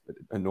system is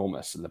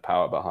enormous, and the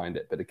power behind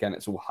it. But again,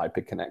 it's all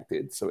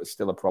hyper-connected, so it's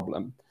still a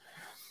problem.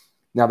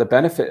 Now, the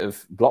benefit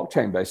of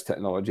blockchain-based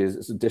technology is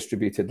it's a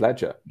distributed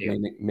ledger,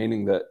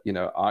 meaning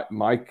that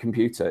my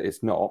computer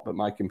is not, but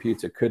my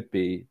computer could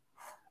be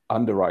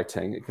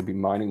underwriting, it could be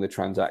mining the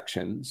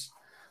transactions,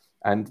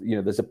 and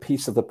there's a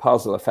piece of the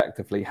puzzle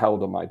effectively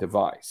held on my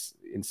device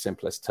in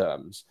simplest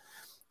terms.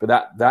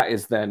 But that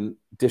is then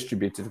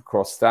distributed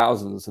across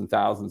thousands and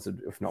thousands of,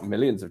 if not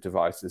millions of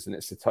devices, and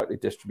it's a totally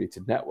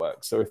distributed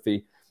network. So if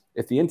the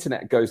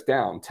internet goes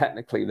down,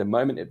 technically the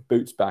moment it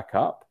boots back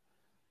up,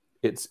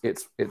 it's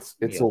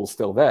all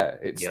still there.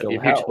 It's still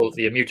held.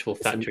 The immutable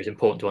factor is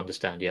important to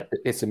understand. Yeah,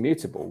 it's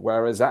immutable.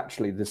 Whereas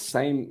actually the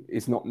same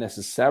is not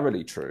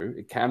necessarily true.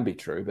 It can be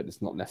true, but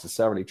it's not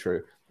necessarily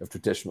true of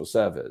traditional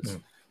servers.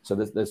 So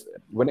there's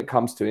when it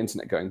comes to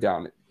internet going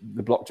down,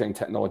 the blockchain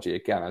technology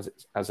again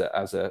as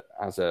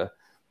a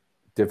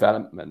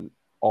development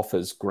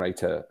offers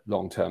greater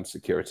long-term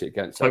security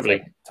against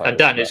totally. And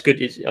Dan, it's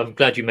good. I'm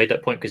glad you made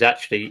that point, because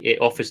actually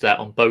it offers that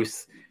on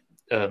both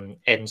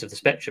ends of the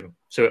spectrum.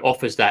 So it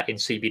offers that in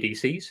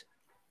CBDCs,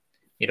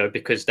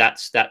 because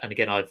that's that. And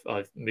again,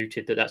 I've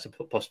mooted that's a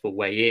possible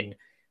way in.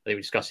 They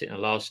discussed it in the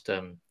last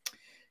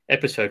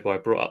episode where I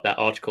brought up that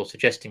article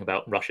suggesting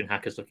about Russian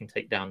hackers looking to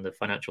take down the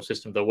financial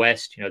system of the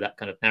West, that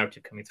kind of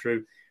narrative coming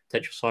through,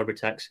 potential cyber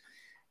attacks.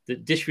 The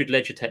distributed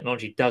ledger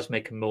technology does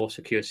make a more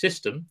secure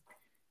system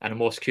and a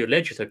more secure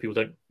ledger, so people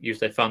don't use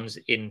their funds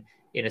in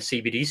a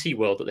CBDC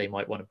world that they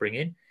might want to bring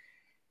in,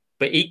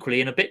 but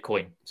equally in a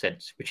Bitcoin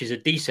sense, which is a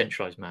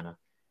decentralized manner,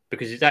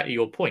 because exactly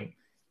your point.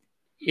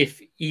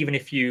 Even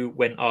if you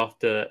went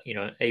after,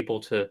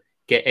 able to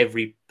get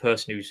every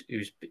person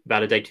who's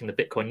validating the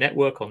Bitcoin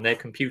network on their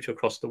computer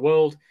across the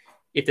world,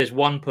 if there's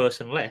one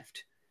person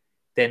left,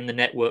 then the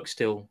network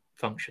still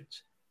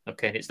functions.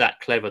 Okay, and it's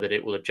that clever that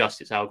it will adjust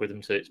its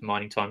algorithm to its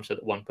mining time so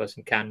that one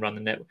person can run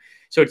the network.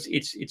 So it's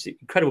an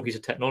incredible piece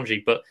of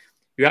technology. But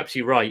you're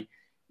absolutely right.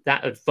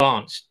 That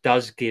advance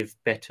does give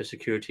better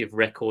security of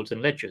records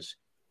and ledgers.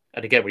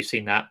 And again, we've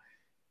seen that,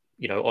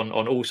 on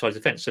all sides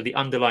of the fence. So the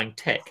underlying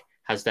tech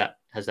has that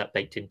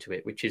baked into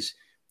it, which is,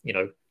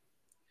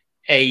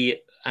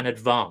 an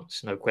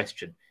advance, no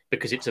question,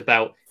 because it's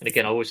about, and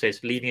again, I always say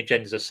it's leaving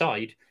agendas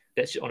aside.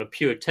 That's on a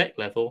pure tech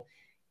level.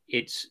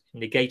 It's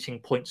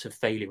negating points of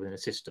failure within a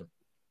system.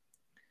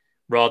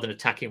 rather than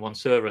attacking one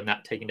server and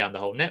that taking down the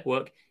whole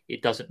network,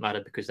 it doesn't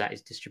matter because that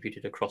is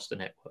distributed across the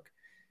network.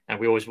 And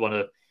we always want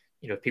to,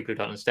 people who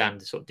don't understand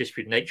the sort of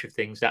distributed nature of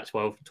things, that's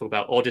why I often talk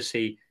about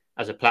Odysee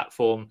as a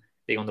platform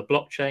being on the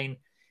blockchain,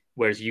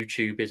 whereas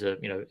YouTube is a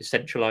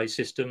centralized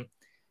system.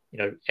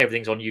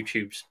 Everything's on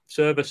YouTube's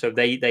server, so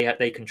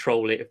they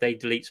control it. If they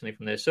delete something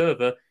from their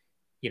server,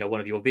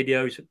 one of your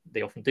videos,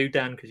 they often do,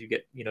 Dan, because you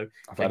get can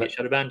get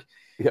shadow banned.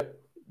 Yeah.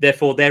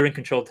 Therefore, they're in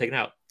control of taking it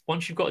out.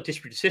 Once you've got a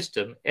distributed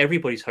system,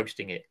 everybody's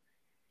hosting it,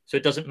 so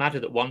it doesn't matter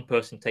that one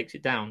person takes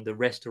it down; the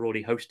rest are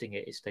already hosting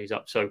it. It stays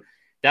up. So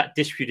that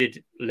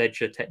distributed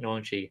ledger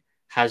technology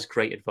has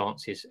great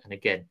advances, and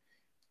again,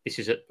 this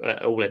is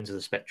at all ends of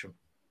the spectrum.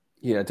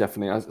 Yeah,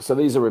 definitely. So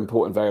these are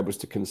important variables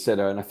to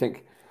consider, and I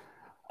think,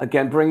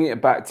 again, bringing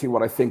it back to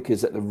what I think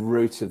is at the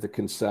root of the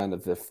concern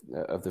of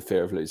the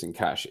fear of losing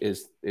cash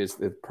is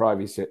the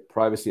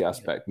privacy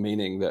aspect,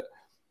 meaning that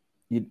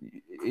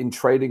in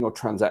trading or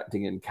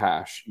transacting in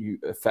cash, you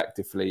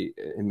effectively,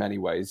 in many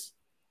ways,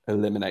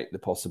 eliminate the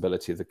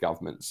possibility of the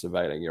government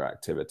surveilling your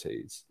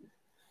activities.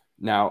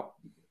 Now,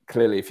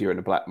 clearly, if you're in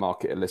a black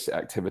market illicit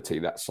activity,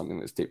 that's something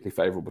that's deeply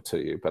favorable to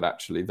you. But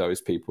actually, those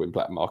people in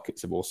black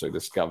markets have also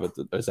discovered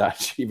that there's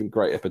actually even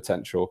greater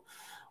potential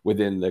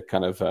within the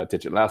kind of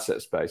digital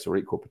asset space, or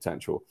equal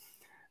potential.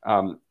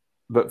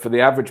 But for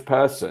the average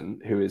person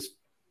who is,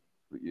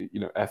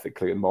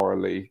 ethically and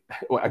morally,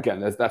 well,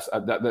 again, I have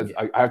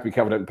to be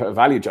careful I don't put a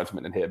value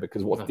judgment in here,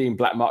 because what's deemed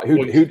black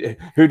market,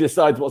 who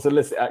decides what's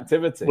illicit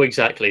activity? Well,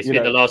 exactly. It's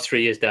been the last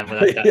 3 years, Dan,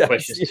 with that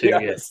questions too.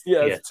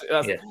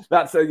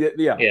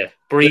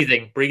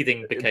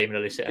 Breathing became an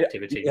illicit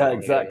activity. Yeah,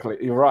 exactly.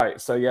 You're right.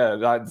 So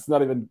let's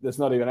not even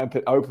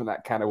open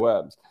that can of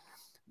worms.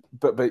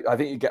 But I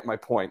think you get my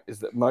point, is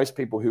that most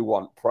people who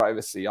want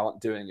privacy aren't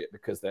doing it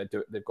because they've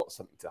got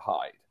something to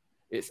hide.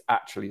 It's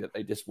actually that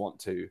they just want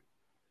to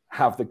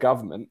have the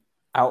government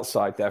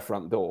outside their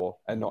front door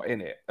and not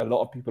in it. A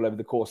lot of people over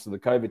the course of the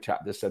COVID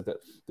chapter said that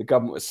the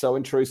government was so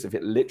intrusive,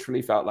 it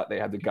literally felt like they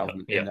had the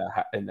government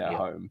in their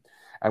home.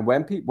 And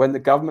when the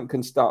government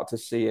can start to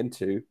see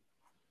into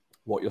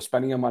what you're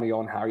spending your money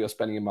on, how you're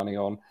spending your money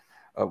on,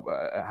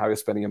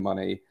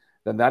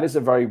 then that is a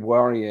very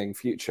worrying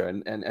future.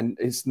 And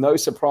it's no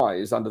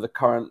surprise under the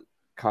current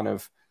kind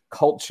of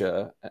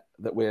culture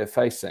that we're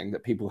facing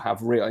that people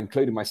have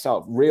including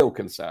myself, real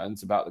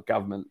concerns about the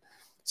government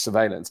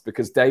surveillance,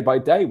 because day by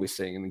day we're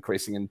seeing an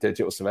increasing in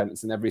digital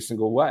surveillance in every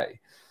single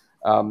way.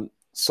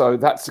 So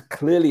that's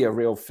clearly a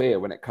real fear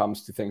when it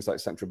comes to things like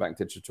central bank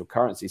digital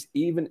currencies,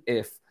 even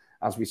if,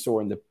 as we saw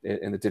in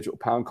the digital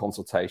pound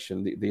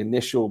consultation, the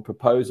initial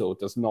proposal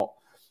does not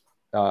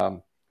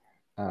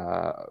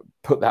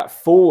put that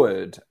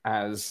forward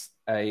as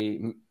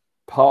a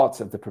part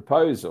of the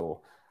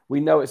proposal. We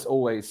know it's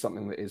always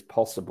something that is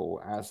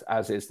possible,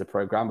 as is the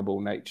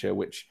programmable nature,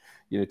 which,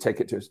 take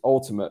it to its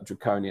ultimate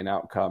draconian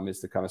outcome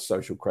is the kind of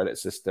social credit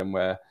system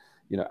where,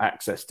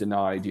 access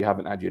denied, you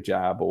haven't had your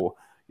jab, or,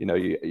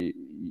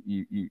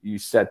 you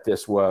said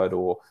this word,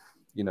 or,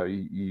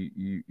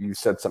 you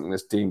said something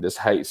that's deemed as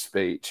hate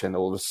speech, and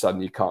all of a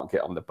sudden you can't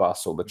get on the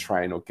bus or the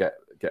train or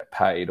get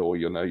paid, or,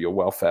 your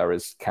welfare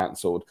is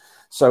cancelled.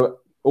 So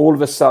all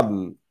of a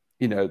sudden,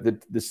 the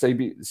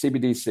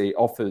CBDC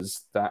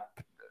offers that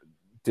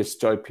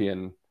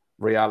dystopian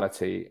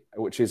reality,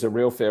 which is a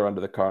real fear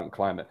under the current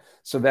climate.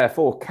 So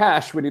therefore,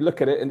 cash, when you look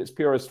at it in its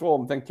purest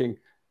form, thinking,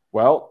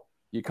 well,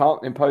 you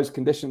can't impose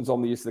conditions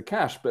on the use of the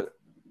cash. But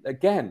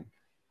again,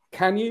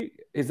 can you?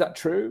 Is that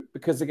true?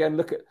 Because again,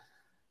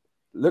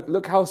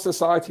 look how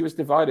society was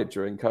divided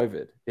during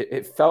COVID.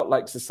 It felt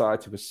like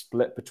society was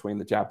split between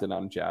the jabbed and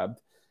unjabbed.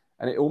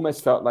 And it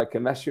almost felt like,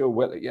 unless you're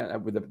with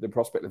the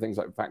prospect of things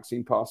like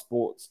vaccine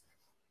passports,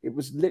 it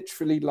was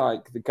literally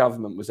like the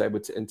government was able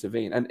to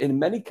intervene. And in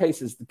many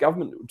cases, the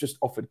government just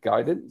offered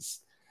guidance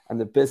and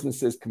the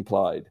businesses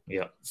complied.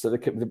 Yeah. So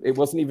it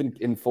wasn't even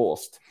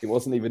enforced. It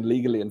wasn't even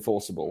legally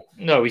enforceable.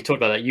 No, we talked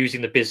about that,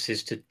 using the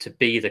businesses to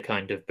be the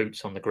kind of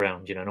boots on the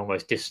ground, and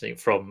almost distant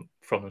from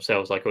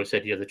themselves. Like I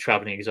said, the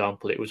traveling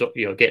example, it was,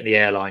 getting the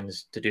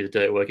airlines to do the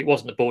dirty work. It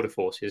wasn't the border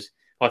forces.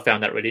 I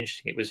found that really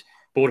interesting. It was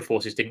border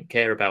forces didn't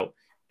care about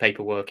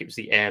paperwork. It was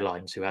the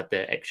airlines who had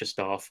their extra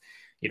staff,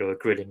 are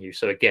grilling you.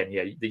 So again,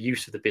 the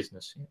use of the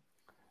business.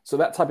 So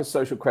that type of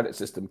social credit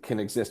system can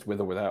exist with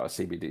or without a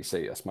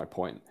CBDC. That's my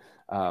point.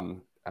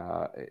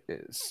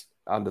 It's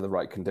under the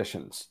right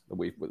conditions that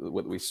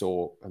we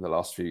saw in the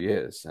last few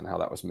years, and how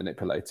that was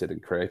manipulated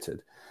and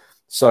created.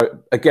 So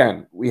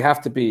again, we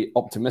have to be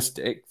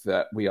optimistic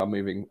that we are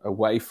moving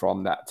away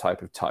from that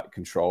type of tight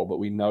control, but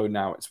we know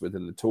now it's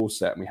within the tool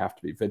set, and we have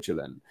to be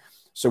vigilant.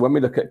 So when we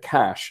look at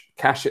cash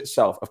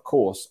itself, of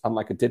course,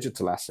 unlike a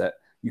digital asset,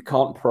 you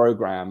can't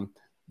program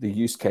the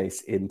use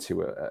case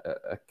into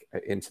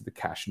the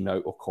cash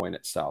note or coin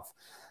itself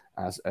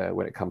as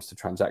when it comes to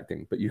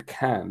transacting. But you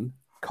can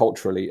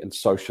culturally and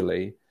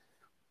socially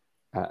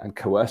and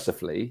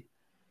coercively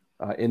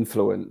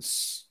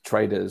influence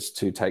traders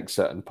to take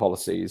certain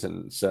policies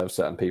and serve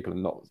certain people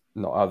and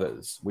not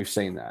others. We've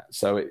seen that.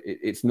 So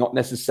it's not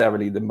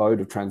necessarily the mode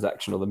of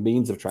transaction or the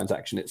means of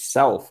transaction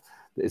itself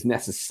that is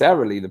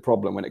necessarily the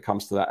problem when it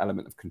comes to that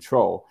element of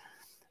control.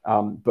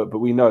 But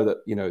we know that,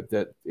 you know,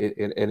 that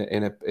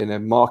in a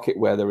market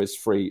where there is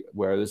free,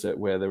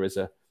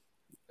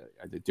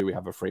 do we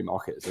have a free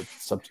market as a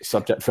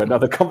subject for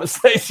another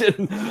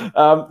conversation,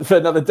 for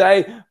another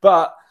day?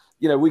 But,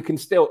 you know, we can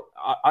still,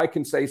 I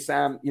can say,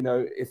 Sam, you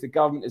know, if the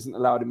government isn't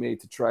allowing me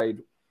to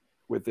trade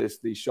with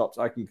these shops,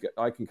 I can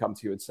come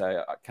to you and say,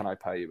 can I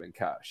pay you in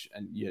cash?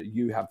 And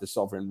you have the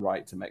sovereign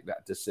right to make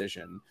that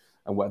decision,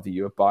 and whether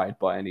you abide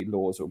by any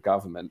laws or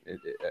government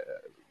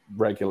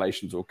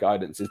regulations or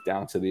guidance is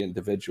down to the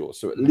individual.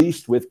 So at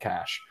least with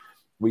cash,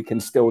 we can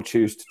still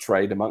choose to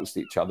trade amongst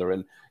each other.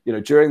 And, you know,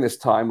 during this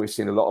time, we've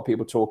seen a lot of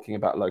people talking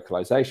about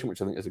localization,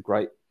 which I think is a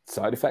great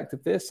side effect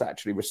of this,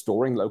 actually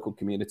restoring local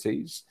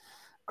communities,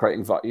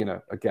 creating, you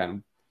know,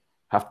 again,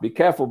 have to be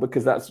careful,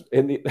 because that's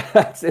in the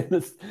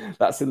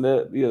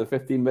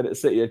 15-minute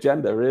city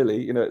agenda,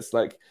 really. You know, it's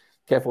like,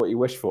 careful what you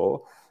wish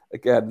for.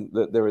 Again,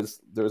 there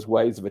is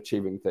ways of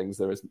achieving things.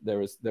 There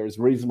is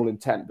reasonable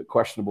intent, but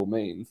questionable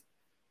means.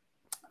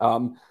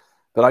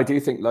 But I do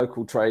think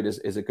local trade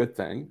is a good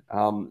thing.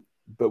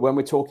 But when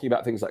we're talking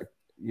about things like,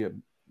 you know,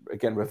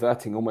 again,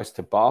 reverting almost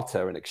to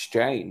barter and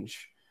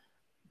exchange,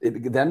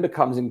 it then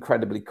becomes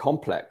incredibly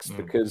complex,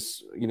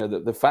 because, you know,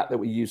 the fact that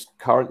we use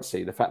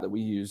currency, the fact that we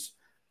use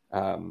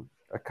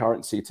a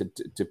currency to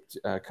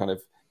kind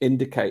of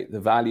indicate the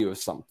value of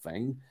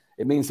something,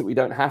 it means that we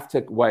don't have to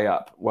weigh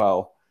up,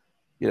 well,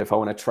 you know, if I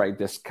want to trade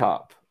this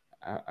cup,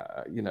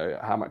 you know,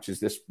 how much is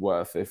this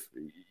worth? If,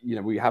 you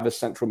know, we have a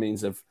central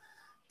means of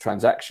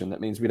transaction,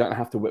 that means we don't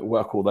have to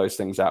work all those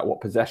things out.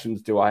 What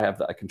possessions do I have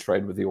that I can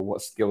trade with you, or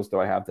what skills do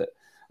I have that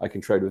I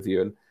can trade with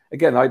you? And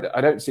again,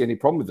 I don't see any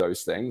problem with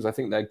those things. I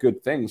think they're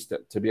good things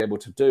to be able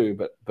to do,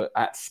 but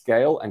at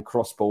scale and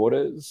cross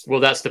borders.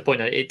 Well, that's the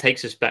point. It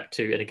takes us back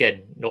to, and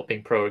again, not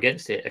being pro or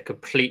against it, a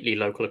completely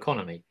local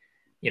economy,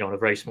 you know, on a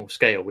very small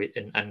scale.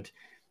 And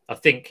I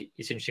think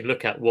it's interesting to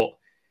look at what,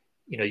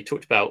 you know, you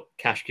talked about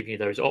cash giving you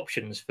those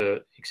options for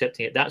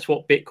accepting it. That's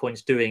what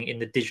Bitcoin's doing in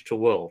the digital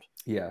world.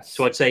 Yes.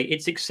 So I'd say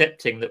it's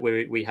accepting that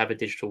we have a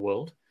digital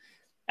world,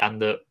 and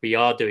that we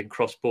are doing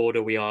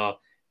cross-border. We are,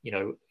 you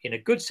know, in a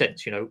good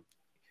sense, you know,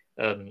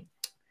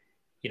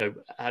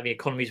 having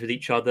economies with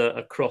each other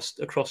across,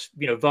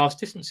 you know, vast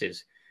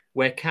distances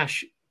where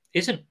cash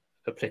isn't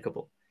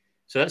applicable.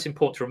 So that's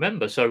important to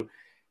remember. So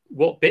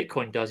what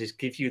Bitcoin does is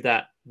give you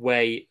that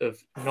way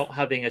of not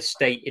having a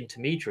state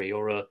intermediary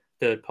or a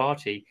third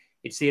party.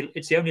 It's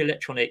the only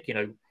electronic, you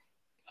know,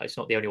 it's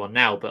not the only one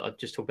now, but I've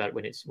just talked about it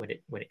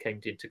when it came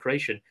to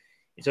integration.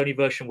 It's the only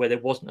version where there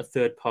wasn't a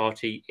third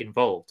party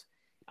involved,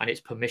 and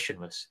it's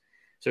permissionless.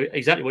 So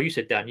exactly what you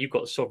said, Dan, you've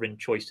got a sovereign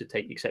choice to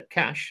accept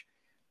cash.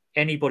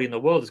 Anybody in the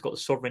world has got a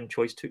sovereign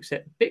choice to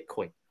accept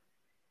Bitcoin,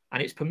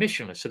 and it's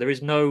permissionless. So there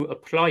is no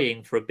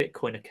applying for a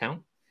Bitcoin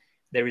account.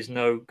 There is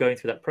no going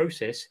through that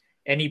process.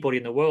 Anybody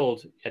in the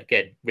world,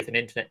 again, with an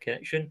internet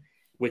connection,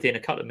 within a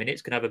couple of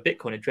minutes can have a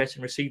Bitcoin address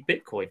and receive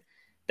Bitcoin.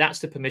 That's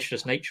the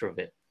permissionless nature of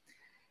it.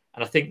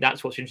 And I think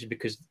that's what's interesting,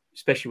 because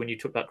especially when you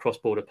talk about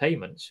cross-border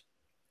payments,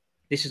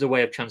 this is a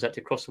way of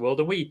transacting across the world.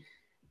 And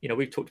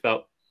we've talked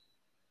about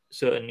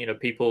certain, you know,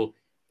 people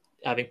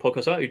having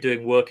podcasts out who are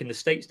doing work in the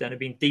States down and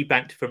being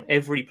debanked from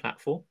every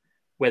platform,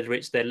 whether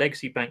it's their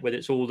legacy bank, whether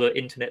it's all the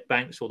internet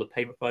banks or the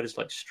payment providers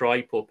like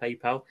Stripe or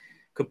PayPal,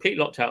 completely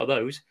locked out of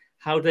those.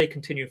 How do they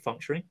continue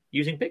functioning?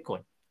 Using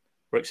Bitcoin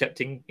or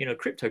accepting, you know,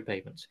 crypto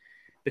payments,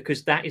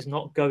 because that is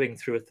not going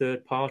through a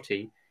third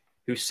party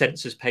who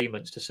censors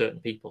payments to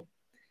certain people.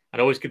 And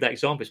I always give that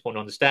example. It's important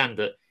to understand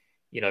that,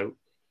 you know,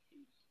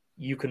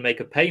 you can make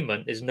a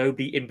payment. There's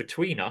nobody in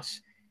between us.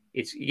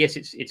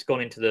 It's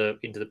gone into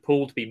the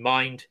pool to be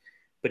mined,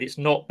 but it's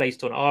not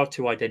based on our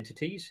two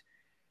identities,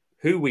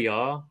 who we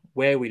are,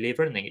 where we live,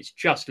 or anything. It's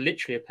just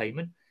literally a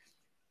payment.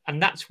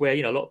 And that's where,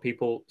 you know, a lot of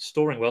people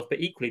storing wealth, but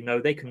equally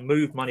know they can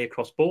move money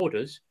across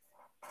borders,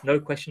 no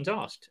questions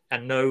asked,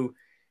 and no,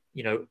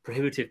 you know,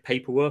 prohibitive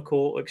paperwork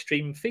or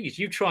extreme fees.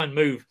 You try and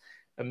move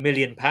 £1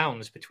 million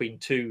between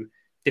two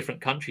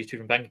different countries, two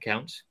different bank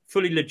accounts,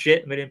 fully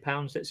legit £1 million.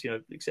 That's, you know,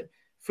 except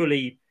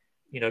fully,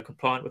 you know,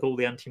 compliant with all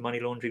the anti-money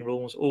laundering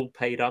rules, all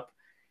paid up.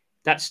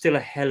 That's still a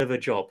hell of a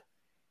job,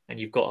 and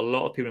you've got a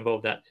lot of people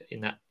involved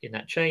in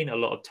that chain, a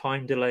lot of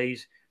time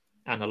delays,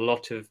 and a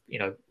lot of, you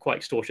know, quite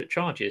extortionate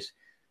charges.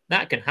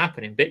 That can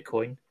happen in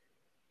Bitcoin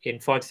in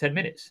 5 to 10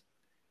 minutes,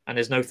 and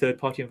there's no third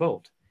party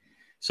involved.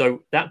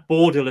 So that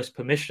borderless,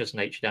 permissionless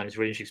nature down is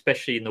really interesting,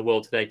 especially in the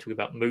world today, talking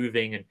about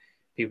moving and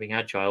people being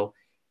agile.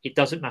 It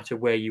doesn't matter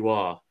where you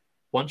are.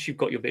 Once you've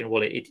got your Bitcoin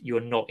wallet, you're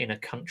not in a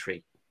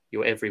country.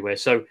 You're everywhere.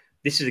 So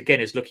this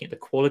is looking at the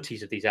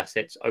qualities of these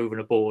assets over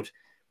and aboard,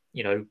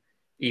 you know,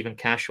 even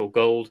cash or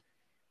gold.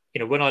 You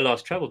know, when I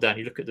last traveled down,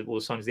 you look at all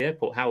the signs of the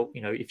airport, how,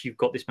 you know, if you've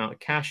got this amount of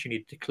cash, you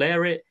need to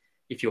declare it.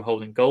 If you're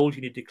holding gold,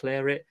 you need to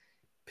declare it.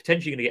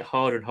 Potentially going to get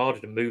harder and harder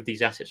to move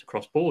these assets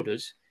across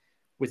borders.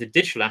 With a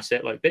digital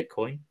asset like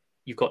Bitcoin,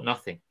 you've got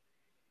nothing.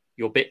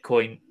 Your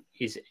Bitcoin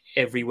is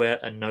everywhere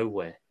and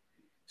nowhere.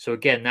 So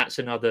again, that's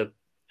another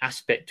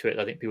aspect to it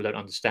I think people don't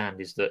understand,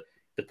 is that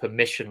the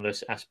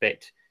permissionless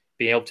aspect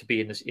being able to be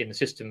in the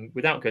system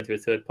without going through a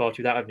third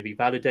party, without having to be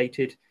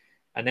validated,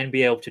 and then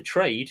be able to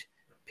trade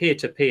peer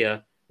to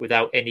peer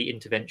without any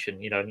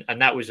intervention.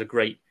 And that was a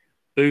great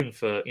boon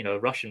for a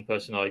Russian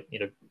person I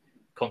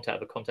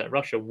contact in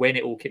Russia when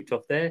it all kicked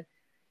off there.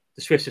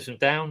 The SWIFT system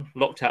down,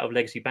 locked out of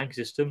legacy banking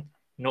system,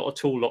 not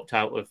at all locked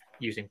out of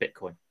using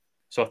Bitcoin.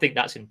 So I think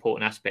that's an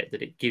important aspect,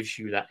 that it gives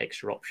you that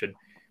extra option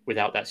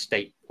without that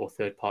state or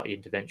third party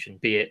intervention,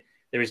 be it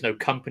there is no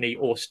company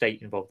or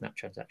state involved in that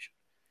transaction.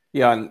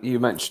 Yeah, and you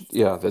mentioned,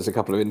 there's a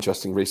couple of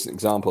interesting recent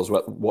examples.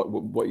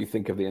 What you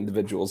think of the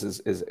individuals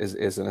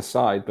is an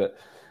aside, but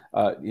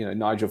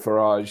Nigel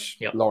Farage,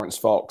 Yep. Lawrence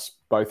Fox,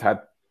 both had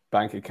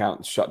bank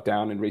accounts shut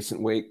down in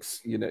recent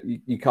weeks.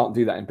 You can't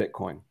do that in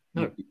Bitcoin.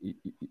 No.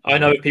 I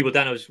know people.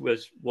 Dan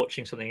was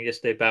watching something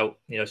yesterday about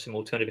some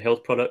alternative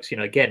health products.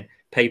 Again,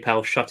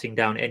 PayPal shutting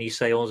down any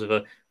sales of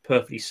a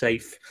perfectly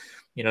safe,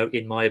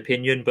 in my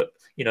opinion, but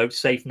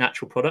safe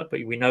natural product.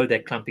 But we know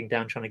they're clamping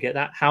down trying to get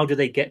that. How do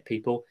they get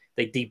people?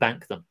 They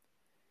debank them.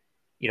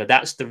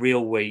 That's the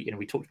real way.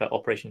 We talked about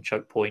Operation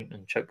Choke Point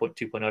and Choke Point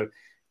 2.0.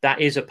 That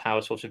is a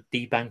power source of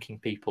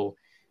debanking people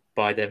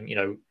by them,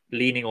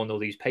 leaning on all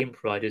these payment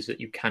providers that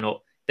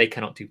they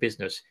cannot do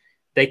business.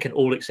 They can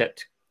all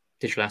accept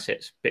digital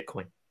assets,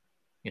 Bitcoin,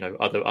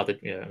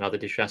 other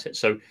digital assets.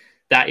 So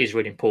that is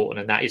really important,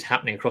 and that is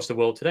happening across the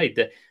world today.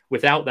 That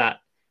without that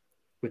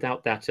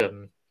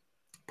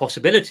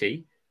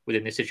possibility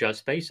within this digital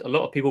space, a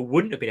lot of people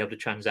wouldn't have been able to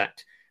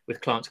transact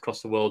with clients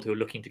across the world who are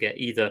looking to get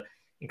either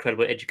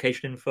incredible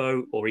education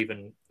info or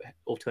even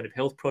alternative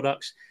health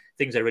products,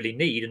 things they really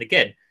need. And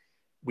again,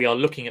 we are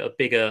looking at a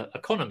bigger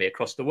economy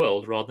across the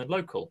world rather than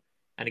local.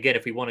 And again,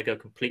 if we want to go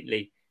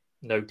completely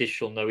no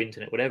digital, no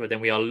internet, whatever,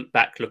 then we are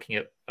back looking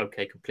at,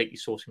 completely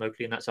sourcing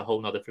locally. And that's a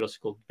whole nother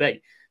philosophical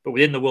debate. But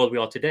within the world we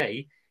are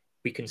today,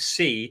 we can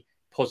see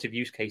positive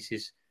use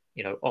cases,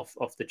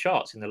 off the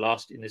charts in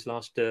this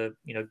last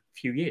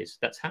few years.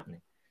 That's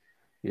happening.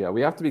 Yeah,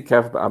 we have to be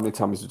careful about how many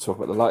times we talk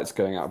about the lights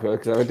going out,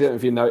 because I don't know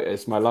if you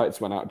noticed, my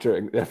lights went out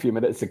during a few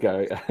minutes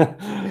ago.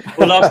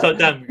 Well, last time,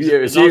 Dan,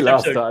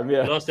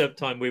 last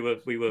time we were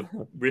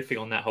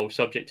riffing on that whole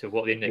subject of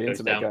what the internet goes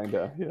down. Going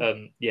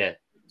down. Yeah,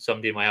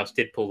 somebody in my house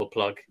did pull the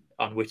plug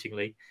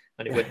unwittingly,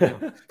 and it went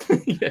down.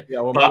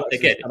 Well, but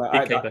again,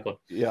 it came back on.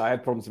 Yeah, I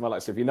had problems with my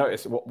lights. So if you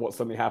notice what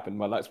suddenly happened,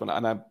 my lights went out,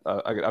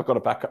 and I've got a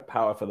backup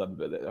power for them,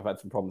 but I've had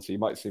some problems. So you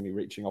might see me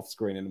reaching off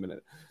screen in a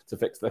minute to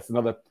fix this.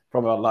 Another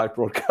problem on live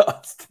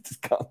broadcast.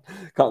 Just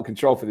can't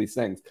control for these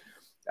things.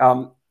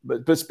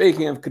 But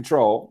speaking of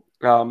control,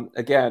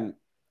 again,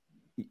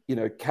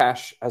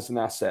 cash as an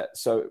asset.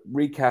 So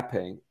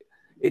recapping,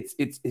 it's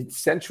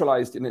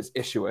centralized in its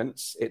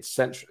issuance.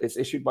 It's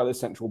issued by the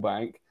central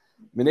bank,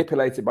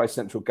 manipulated by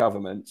central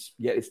governments,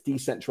 yet it's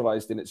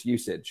decentralized in its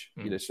usage.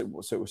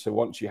 So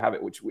once you have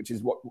it, which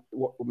is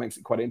what makes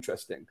it quite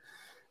interesting,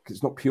 because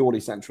it's not purely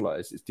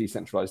centralized, it's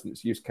decentralized in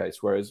its use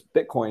case, whereas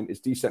Bitcoin is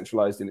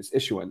decentralized in its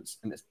issuance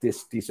and it's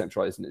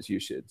decentralized in its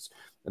usage.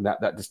 And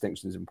that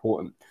distinction is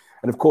important.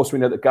 And of course, we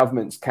know that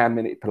governments can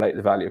manipulate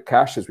the value of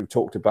cash, as we've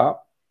talked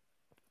about,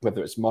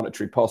 whether it's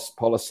monetary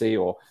policy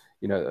or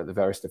the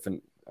various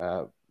different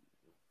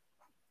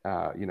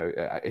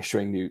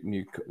issuing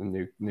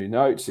new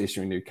notes,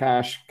 issuing new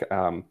cash,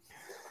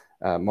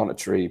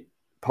 monetary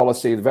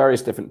policy, the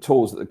various different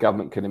tools that the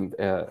government can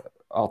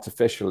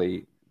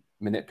artificially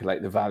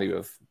manipulate the value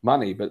of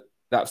money. But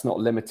that's not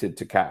limited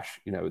to cash.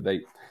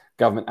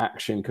 Government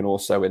action can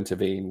also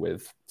intervene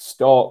with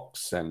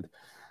stocks and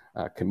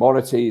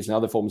commodities and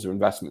other forms of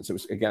investment. So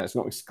it's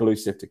not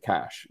exclusive to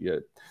cash.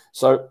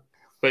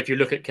 But if you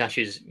look at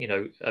cash's,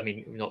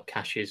 not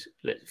cash's,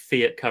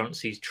 fiat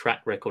currencies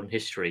track record and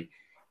history,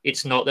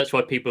 it's not. That's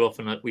why people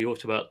often, we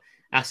talk about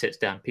assets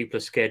down. People are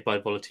scared by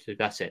volatility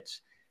of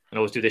assets. And I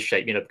always do this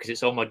shape, because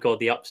it's, oh my God,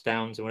 the ups,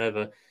 downs and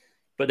whatever.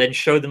 But then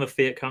show them a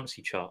fiat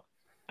currency chart.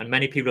 And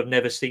many people have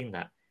never seen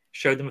that.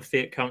 Show them a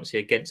fiat currency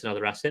against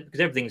another asset,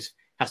 because everything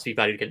has to be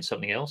valued against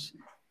something else.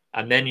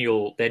 And then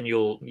you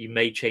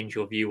may change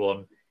your view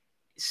on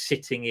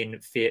sitting in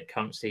fiat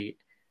currency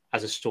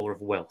as a store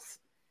of wealth.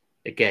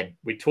 Again,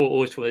 we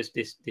always talk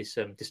this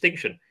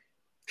distinction.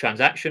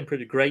 Transaction,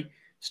 pretty great.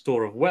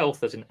 Store of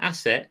wealth as an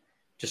asset,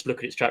 just look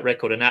at its track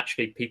record. And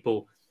actually,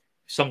 people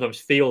sometimes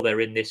feel they're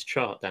in this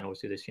chart. Dan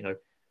always do this,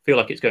 feel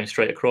like it's going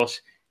straight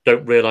across,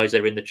 don't realize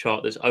they're in the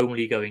chart that's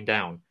only going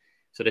down.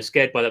 So they're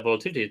scared by that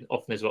volatility.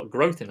 Often there's a lot of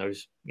growth in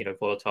those,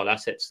 volatile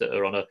assets that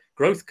are on a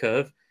growth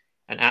curve.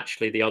 And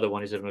actually, the other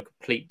one is on a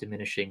complete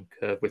diminishing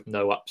curve with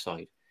no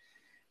upside.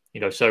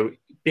 So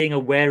being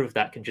aware of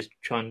that can just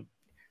try and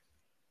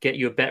get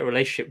you a better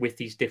relationship with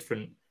these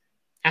different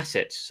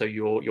assets, so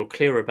you're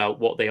clear about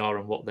what they are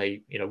and what they're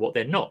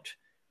not,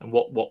 and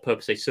what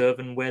purpose they serve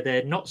and where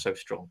they're not so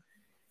strong.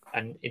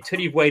 And until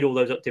you've weighed all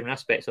those different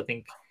aspects, I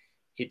think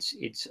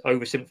it's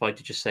oversimplified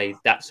to just say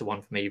that's the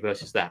one for me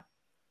versus that.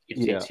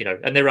 It's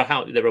and there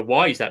are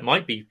whys that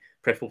might be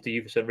preferable to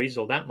you for certain reasons,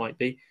 or that might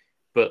be,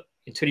 but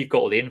until you've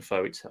got all the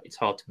info, it's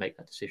hard to make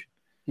that decision.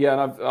 Yeah,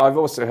 and I've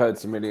also heard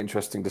some really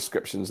interesting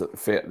descriptions that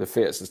the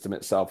fiat system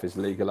itself is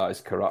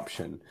legalized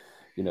corruption.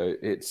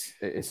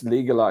 it's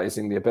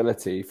legalizing the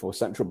ability for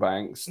central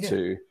banks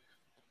to,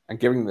 and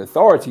giving them the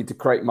authority to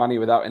create money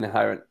without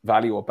inherent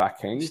value or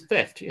backing. It's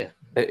theft,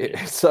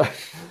 So,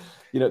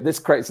 this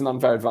creates an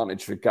unfair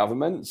advantage for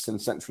governments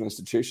and central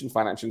institutions,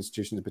 financial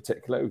institutions in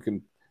particular, who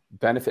can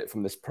benefit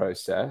from this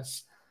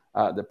process,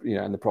 and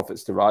the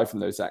profits derived from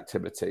those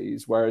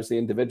activities, whereas the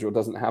individual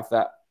doesn't have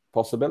that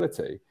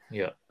possibility.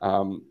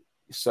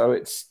 So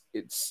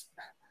it's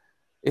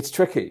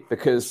tricky,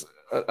 because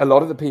a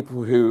lot of the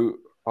people who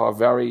are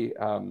very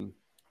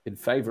in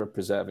favor of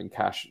preserving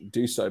cash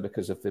do so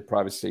because of the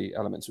privacy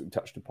elements that we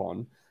touched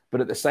upon.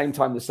 But at the same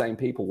time, the same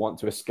people want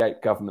to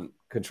escape government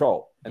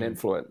control and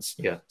influence.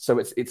 So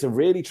it's a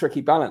really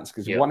tricky balance,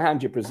 because on one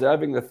hand, you're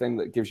preserving the thing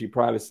that gives you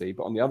privacy,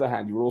 but on the other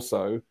hand, you're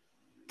also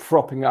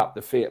propping up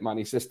the fiat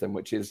money system,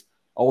 which is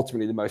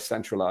ultimately the most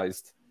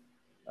centralized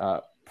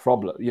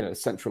problem,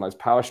 centralized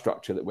power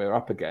structure that we're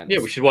up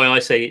against. Which is why I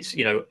say it's,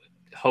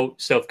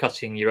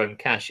 self-custody your own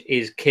cash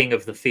is king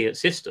of the fiat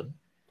system.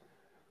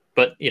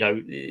 But,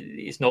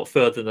 it's not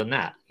further than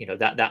that.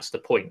 That's the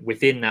point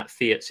within that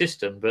fiat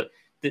system. But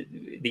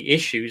the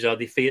issues are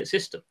the fiat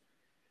system,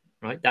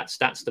 right? That's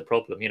the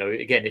problem.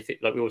 Again, if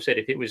it, like we all said,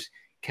 if it was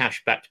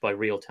cash backed by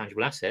real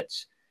tangible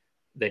assets,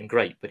 then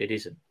great, but it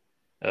isn't.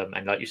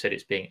 And like you said,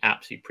 it's being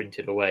absolutely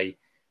printed away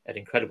at an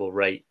incredible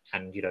rate.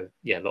 And, a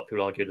lot of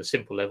people argue at a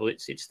simple level,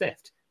 it's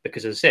theft.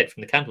 Because as I said,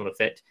 from the Cantillon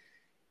effect,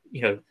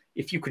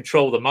 if you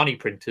control the money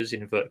printers,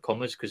 in inverted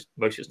commas, because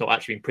most of it's not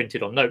actually being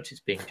printed on notes, it's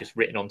being just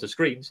written onto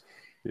screens,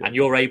 and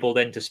you're able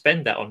then to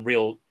spend that on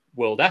real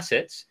world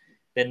assets,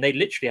 then they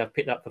literally have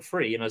picked that for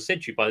free. And as I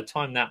said to you, by the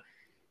time that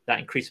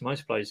increased money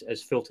supply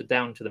has filtered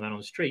down to the man on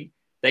the street,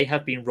 they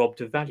have been robbed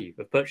of value,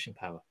 of purchasing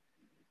power.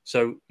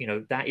 So,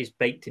 that is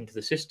baked into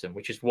the system,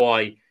 which is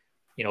why,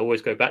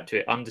 always go back to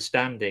it,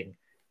 understanding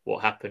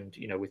what happened,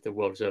 with the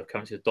world reserve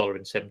currency, the dollar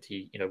in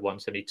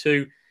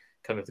 172,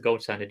 coming with the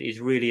gold standard, is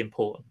really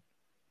important.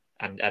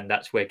 And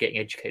that's where getting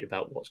educated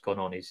about what's gone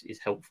on is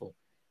helpful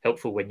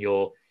when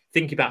you're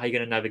thinking about how you're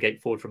going to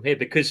navigate forward from here,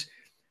 because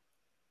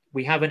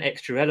we have an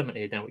extra element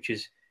here now, which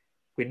is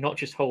we're not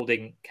just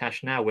holding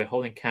cash now, we're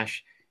holding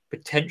cash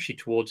potentially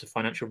towards a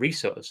financial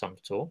reset of some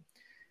sort.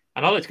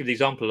 And I'd like to give the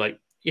example, like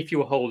if you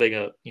were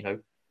holding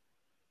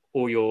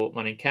all your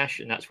money in cash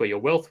and that's where your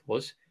wealth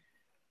was,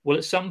 well,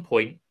 at some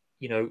point,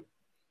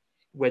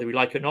 whether we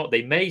like it or not,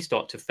 they may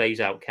start to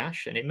phase out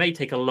cash, and it may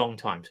take a long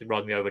time, so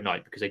rather than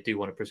overnight, because they do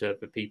want to preserve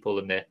the people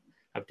and they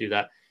have to do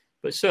that.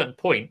 But at a certain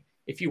point,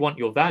 if you want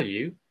your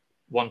value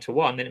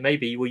one-to-one, then it may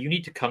be, well, you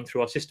need to come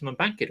through our system and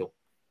bank it all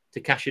to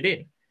cash it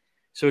in.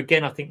 So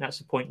again, I think that's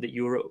the point, that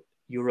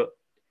Europe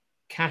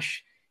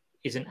cash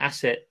is an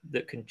asset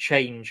that can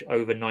change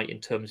overnight in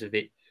terms of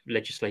it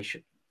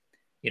legislation.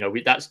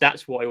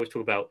 That's what I always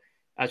talk about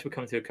as we're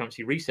coming through a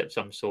currency reset of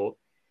some sort.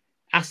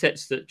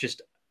 Assets that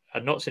just are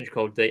not central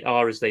code, they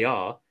are as they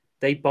are,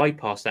 they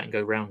bypass that and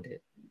go around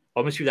it. I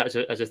almost view that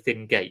as a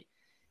thin gate.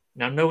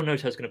 Now, no one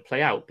knows how it's going to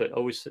play out, but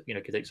always,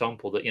 give the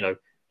example that,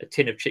 a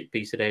tin of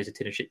chickpeas today is a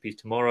tin of chickpeas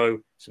tomorrow.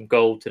 Some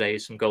gold today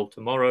is some gold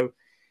tomorrow.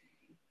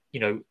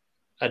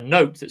 A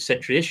note that's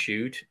centrally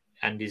issued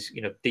and is,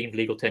 deemed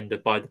legal tender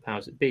by the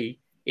powers that be,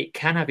 it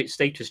can have its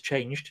status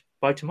changed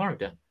by tomorrow,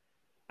 Dan.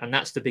 And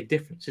that's the big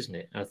difference, isn't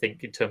it? I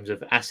think in terms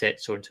of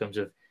assets, or in terms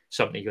of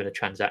something you're going to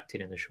transact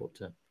in the short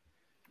term.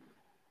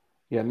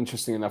 Yeah, and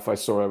interesting enough, I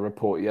saw a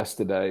report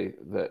yesterday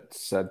that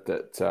said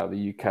that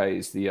the UK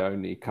is the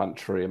only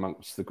country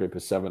amongst the group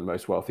of 7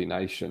 most wealthy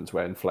nations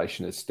where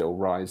inflation is still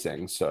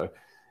rising. So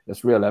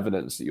there's real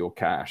evidence that your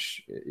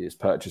cash is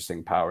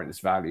purchasing power and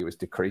its value is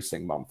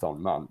decreasing month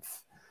on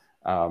month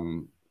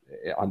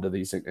under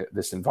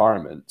this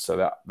environment. So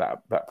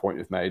that point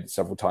we've made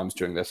several times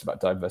during this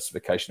about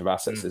diversification of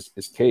assets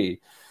is key.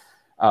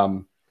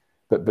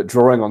 But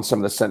drawing on some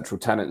of the central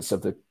tenets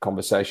of the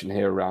conversation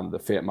here around the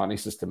fiat money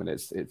system and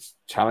its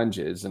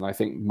challenges, and I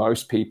think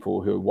most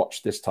people who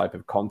watch this type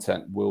of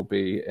content will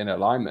be in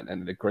alignment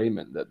and in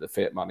agreement that the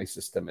fiat money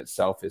system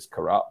itself is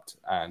corrupt,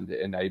 and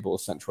it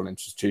enables central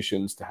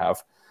institutions to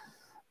have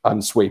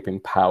unsweeping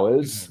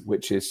powers,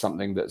 which is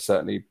something that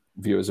certainly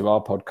viewers of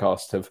our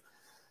podcast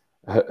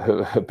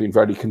have been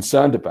very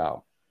concerned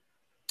about.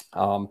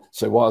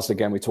 So whilst,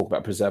 again, we talk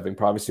about preserving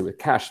privacy with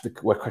cash, the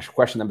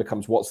question then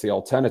becomes, what's the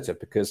alternative?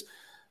 Because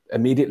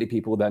immediately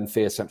people then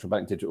fear central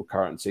bank digital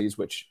currencies,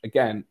 which,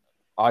 again,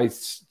 I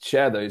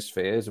share those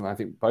fears, and I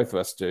think both of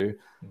us do.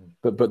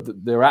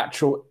 But their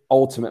actual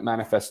ultimate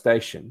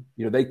manifestation,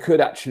 they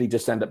could actually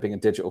just end up being a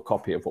digital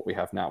copy of what we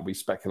have now. We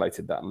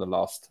speculated that on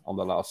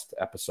the last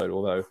episode,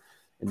 although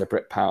in the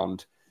Brit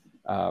pound,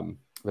 the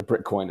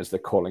Britcoin, as they're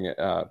calling it,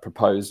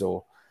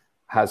 proposal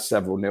has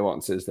several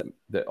nuances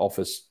that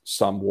offers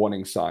some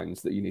warning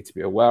signs that you need to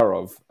be aware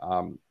of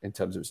in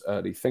terms of its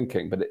early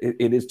thinking. But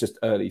it is just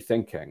early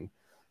thinking.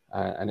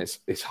 And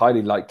it's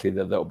highly likely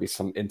that there'll be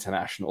some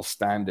international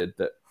standard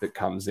that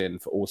comes in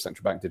for all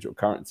central bank digital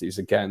currencies.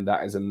 Again,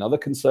 that is another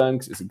concern,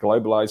 because it's a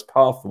globalized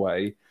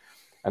pathway.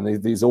 And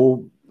these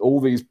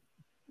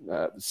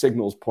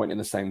signals point in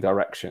the same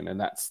direction. And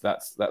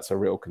that's a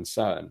real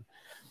concern.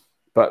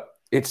 But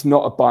it's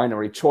not a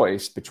binary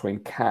choice between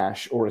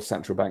cash or a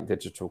central bank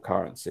digital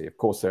currency. Of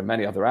course, there are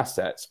many other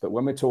assets, but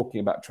when we're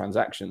talking about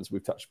transactions,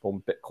 we've touched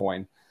upon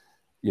Bitcoin,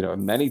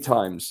 many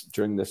times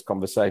during this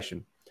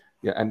conversation.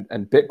 Yeah,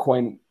 and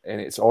Bitcoin in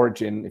its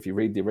origin, if you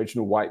read the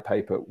original white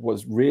paper,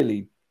 was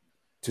really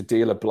to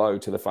deal a blow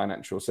to the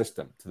financial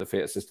system, to the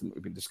fiat system that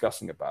we've been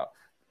discussing about.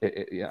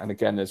 And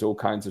again, there's all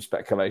kinds of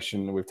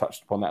speculation. We've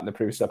touched upon that in the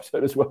previous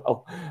episode as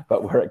well,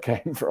 but where it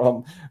came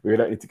from. We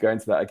don't need to go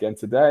into that again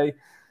today.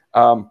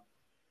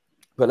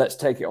 But let's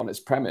take it on its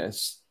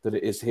premise that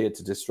it is here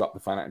to disrupt the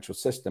financial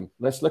system.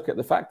 Let's look at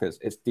the factors.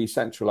 It's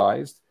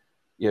decentralized.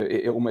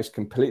 It almost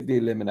completely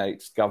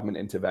eliminates government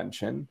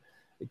intervention.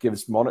 It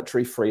gives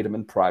monetary freedom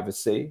and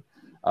privacy.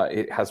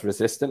 It has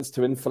resistance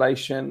to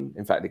inflation.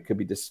 In fact, it could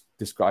be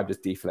described as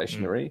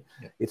deflationary.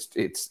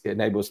 It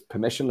enables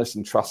permissionless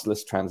and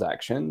trustless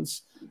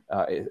transactions.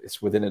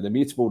 It's within an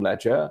immutable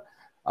ledger.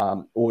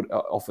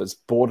 Offers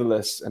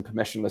borderless and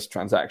permissionless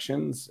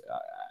transactions.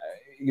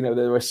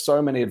 There are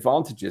so many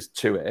advantages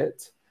to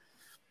it.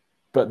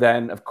 But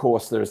then, of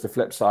course, there is the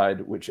flip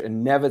side, which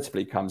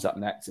inevitably comes up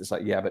next. It's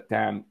like, yeah, but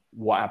Dan,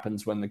 what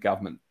happens when the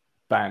government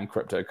ban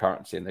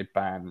cryptocurrency and they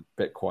ban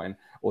Bitcoin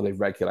or they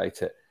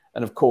regulate it?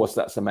 And of course,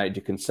 that's a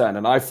major concern.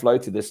 And I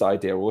floated this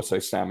idea also,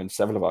 Sam, in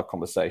several of our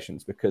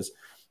conversations, because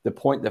the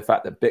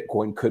fact that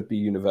Bitcoin could be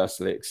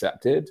universally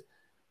accepted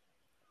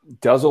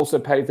does also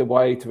pave the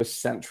way to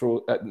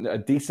a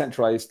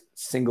decentralized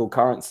single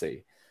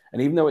currency.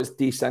 And even though it's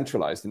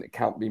decentralized and it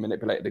can't be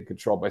manipulated and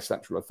controlled by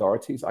central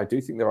authorities, I do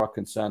think there are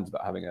concerns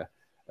about having a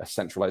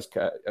centralized,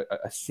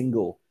 a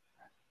single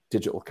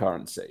digital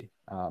currency.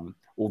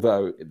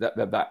 Although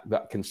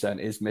that concern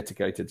is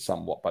mitigated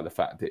somewhat by the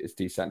fact that it's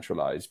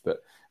decentralized.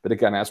 But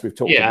again, as we've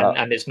talked about,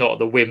 and it's not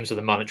the whims of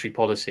the monetary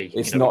policy.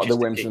 It's not the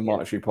whims of the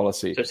monetary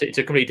policy. So it's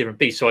a completely different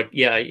beast. So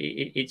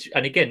it's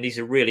and again, these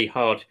are really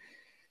hard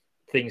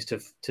things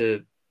to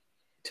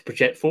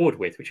project forward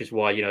with, which is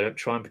why don't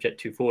try and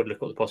project too forward.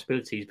 Look at the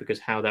possibilities, because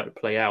how that would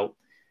play out,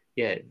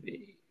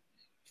 it's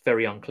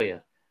very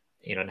unclear.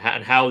 And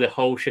how the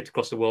whole shift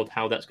across the world,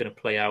 how that's going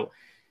to play out.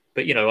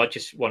 But I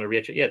just want to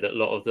reiterate, that a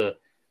lot of the,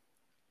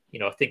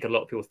 I think a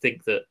lot of people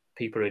think that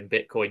people are in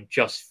Bitcoin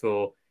just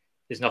for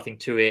there's nothing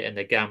to it and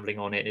they're gambling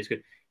on it and it's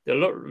good. The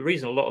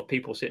reason a lot of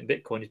people sit in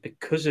Bitcoin is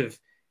because of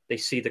they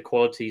see the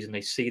qualities and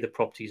they see the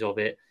properties of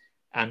it,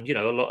 and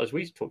a lot, as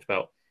we talked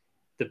about,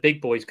 the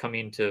big boys coming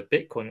into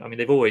Bitcoin. I mean,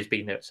 they've always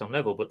been there at some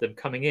level, but them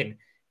coming in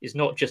is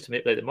not just to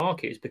manipulate the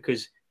market; it's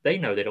because they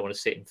know they don't want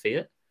to sit in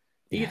fiat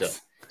either.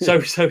 Yes. So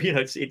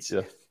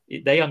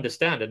they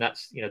understand, and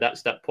that's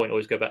that's that point.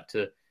 Always go back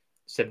to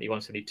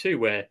 71, 72,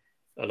 where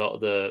a lot of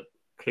the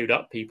clued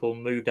up people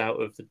moved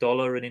out of the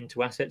dollar and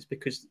into assets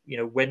because,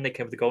 when they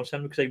came with the gold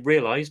standard, because they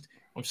realized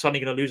I'm suddenly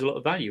going to lose a lot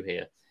of value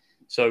here.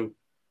 So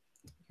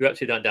you're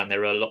absolutely down.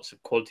 There are lots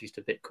of qualities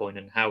to Bitcoin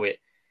and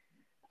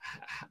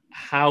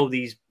how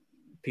these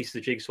pieces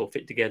of jigsaw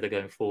fit together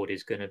going forward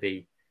is going to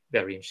be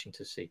very interesting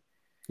to see.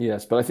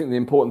 Yes, but I think the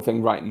important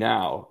thing right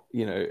now,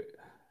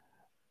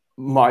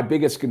 my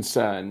biggest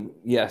concern,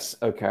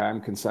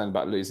 I'm concerned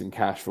about losing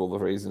cash for all the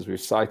reasons we've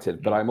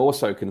cited, but I'm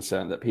also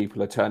concerned that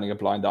people are turning a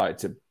blind eye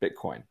to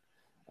Bitcoin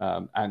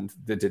and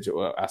the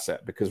digital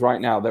asset, because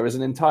right now there is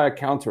an entire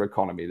counter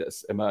economy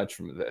that's emerged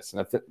from this.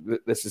 And I think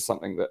this is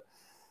something that,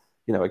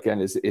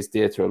 again, is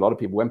dear to a lot of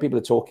people. When people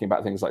are talking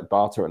about things like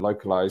barter and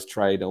localized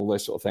trade and all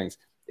those sort of things,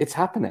 it's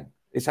happening.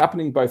 It's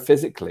happening both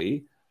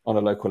physically on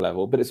a local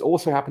level, but it's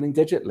also happening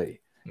digitally.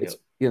 It's,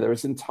 there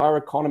is entire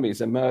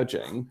economies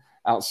emerging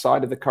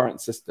outside of the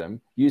current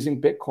system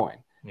using Bitcoin.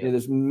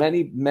 There's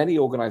many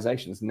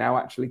organizations now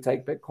actually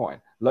take Bitcoin,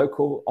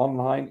 local,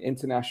 online,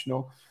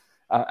 international,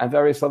 and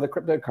various other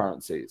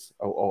cryptocurrencies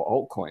or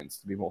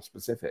altcoins, to be more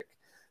specific.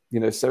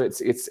 So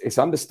it's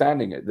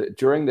understanding it that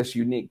during this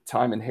unique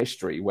time in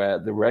history where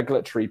the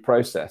regulatory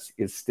process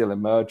is still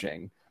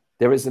emerging,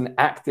 there is an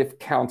active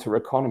counter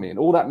economy. And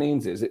all that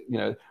means is,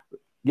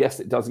 yes,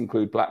 it does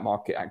include black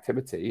market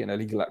activity and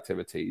illegal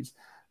activities,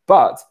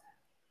 but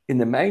in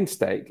the main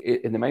state,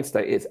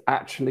 it's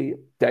actually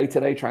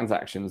day-to-day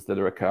transactions that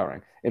are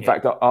occurring. In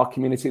fact, our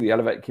community, the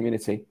Elevate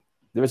community,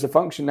 there is a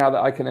function now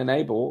that I can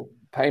enable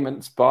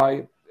payments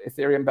by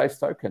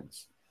Ethereum-based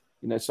tokens.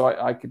 So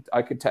I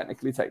could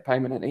technically take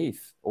payment in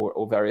ETH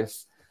or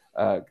various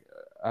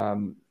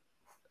altcoins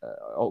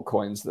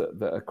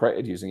that are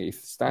created using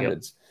ETH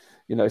standards.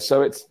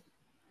 So it's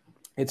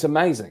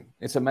amazing.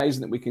 It's amazing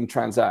that we can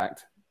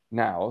transact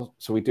now.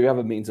 So we do have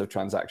a means of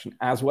transaction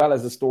as well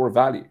as a store of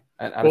value.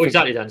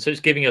 Exactly, Dan. So it's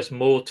giving us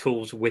more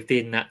tools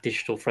within that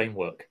digital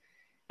framework.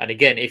 And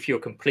again, if you're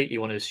completely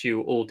want to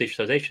eschew all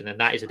digitalization, then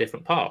that is a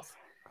different path.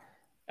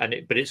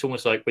 But it's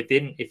almost like we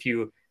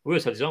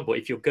always have an example.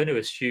 If you're going to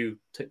eschew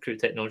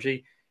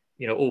technology,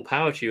 all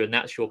power to you, and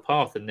that's your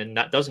path, and then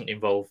that doesn't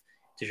involve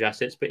digital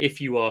assets. But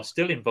if you are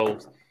still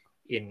involved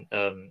in,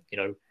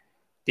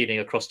 dealing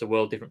across the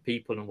world, different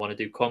people, and want to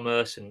do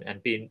commerce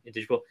and being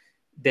digital,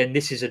 then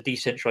this is a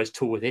decentralized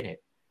tool within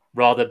it,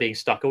 rather than being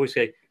stuck. I always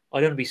say, I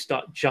don't want to be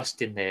stuck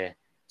just in their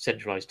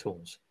centralized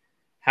tools.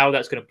 How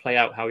that's going to play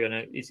out,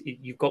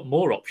 you've got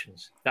more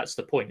options. That's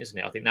the point, isn't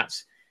it? I think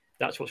that's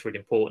what's really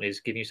important, is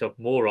giving yourself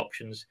more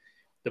options.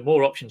 The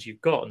more options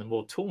you've got and the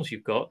more tools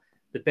you've got,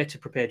 the better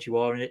prepared you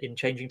are in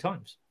changing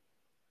times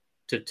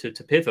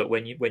to pivot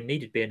when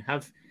needed be, and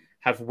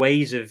have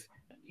ways of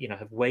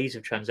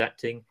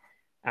transacting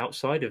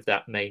outside of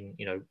that main,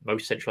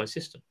 most centralized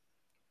system.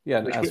 Yeah,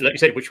 like you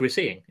said, which we're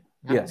seeing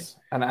happening. Yes,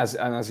 and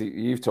as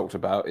you've talked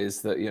about,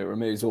 is that it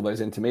removes all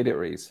those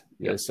intermediaries.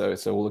 So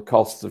all the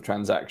costs of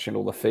transaction,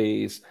 all the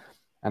fees,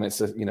 and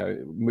it's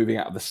moving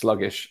out of the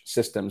sluggish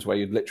systems where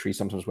you'd literally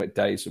sometimes wait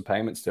days for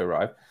payments to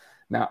arrive.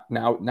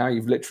 Now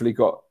you've literally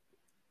got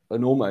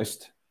an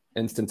almost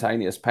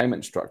instantaneous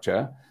payment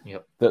structure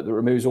that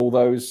removes all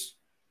those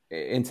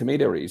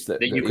intermediaries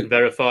that you can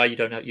verify. You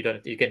don't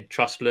again,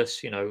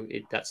 trustless.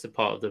 That's the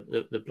part of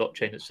the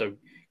blockchain that's so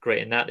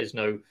great in that. There's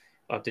no,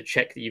 I have to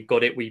check that you've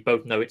got it. We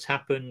both know it's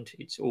happened.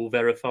 It's all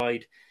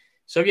verified.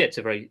 So yeah, it's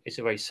a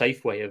very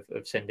safe way of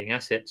sending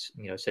assets,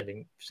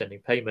 sending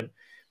payment.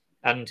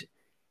 And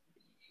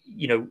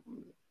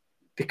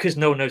because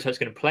no one knows how it's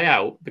going to play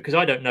out, because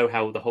I don't know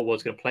how the whole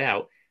world's going to play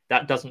out,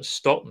 that doesn't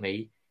stop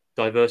me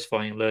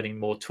diversifying and learning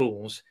more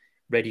tools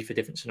ready for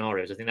different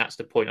scenarios. I think that's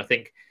the point. I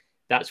think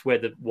that's where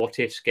the what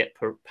ifs get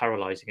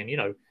paralyzing.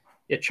 And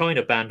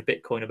China banned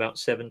Bitcoin about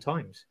 7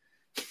 times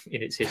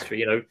in its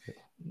history.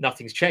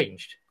 Nothing's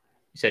changed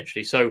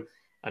essentially. So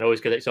I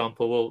always get the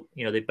example.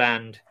 Well, they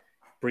banned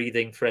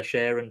breathing fresh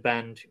air and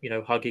banned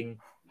hugging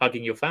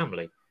your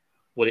family.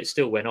 Well, it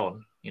still went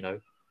on.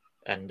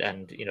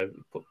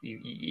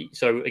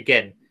 So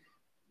again,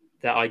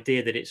 that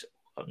idea that it's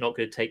not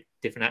going to take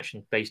different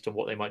action based on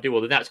what they might do,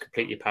 well, then that's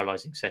completely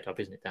paralyzing setup,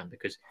 isn't it, Dan?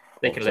 Because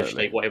they can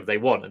legislate whatever they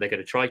want, and they're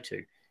going to try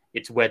to.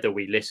 It's whether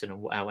we listen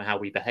and how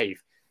we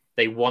behave.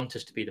 They want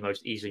us to be the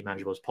most easily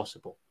manageable as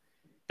possible.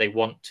 They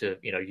want to,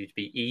 you to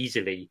be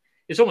easily.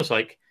 It's almost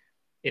like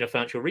in a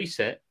financial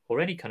reset or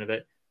any kind of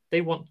it.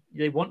 They want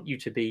you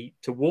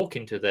to walk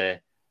into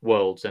their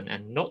worlds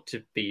and not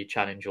to be a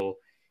challenge, or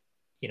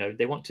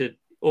they want to,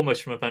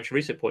 almost from a financial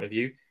reset point of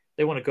view,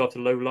 they want to go after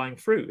low-lying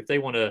fruit. If they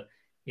want to,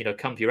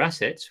 come for your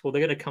assets, well,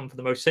 they're going to come for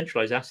the most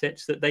centralized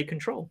assets that they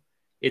control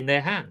in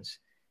their hands.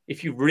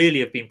 If you really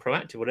have been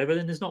proactive, whatever,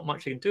 then there's not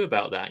much they can do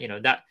about that.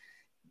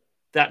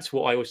 That's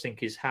what I always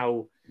think is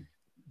how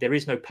there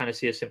is no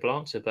panacea simple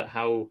answer, but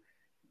how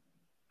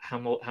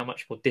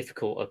much more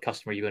difficult a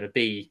customer you're going to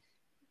be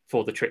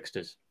for the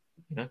tricksters.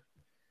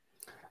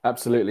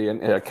 Absolutely.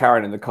 And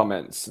Karen in the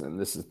comments, and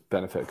this is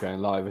benefit going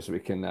live as we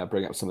can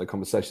bring up some of the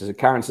conversations. So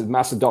Karen says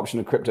mass adoption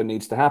of crypto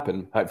needs to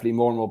happen. Hopefully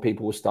more and more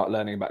people will start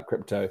learning about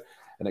crypto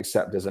and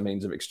accept as a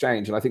means of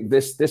exchange. And I think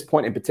this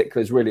point in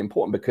particular is really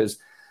important, because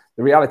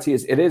the reality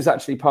is it is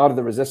actually part of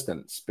the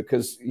resistance,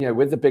 because,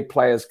 with the big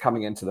players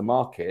coming into the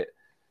market,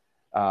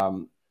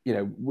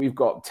 we've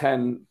got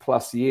 10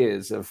 plus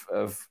years of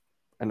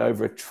and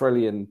over $1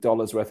 trillion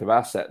worth of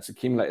assets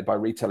accumulated by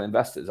retail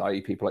investors,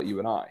 i.e. people like you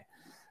and I.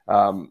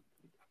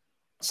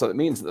 So it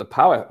means that the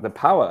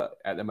power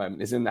at the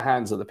moment is in the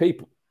hands of the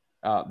people.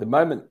 The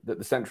moment that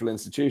the central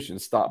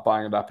institutions start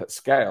buying it up at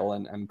scale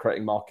and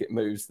creating market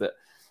moves that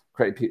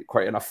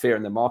create enough fear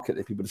in the market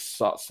that people just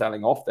start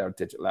selling off their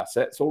digital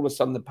assets, all of a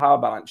sudden the power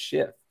balance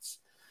shifts.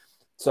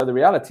 So the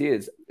reality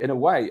is, in a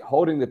way,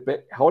 holding a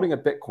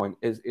Bitcoin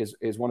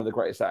is one of the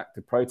greatest acts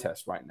of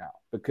protest right now,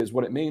 because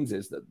what it means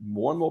is that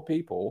more and more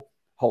people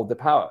hold the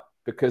power,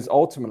 because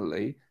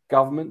ultimately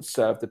governments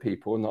serve the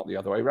people and not the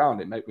other way around.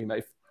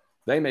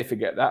 They may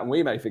forget that, and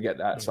we may forget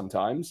that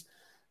sometimes.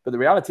 But the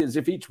reality is,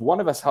 if each one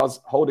of us has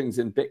holdings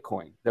in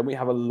Bitcoin, then we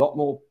have a lot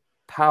more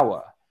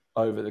power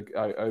over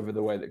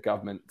the way that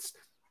governments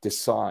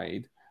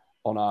decide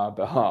on our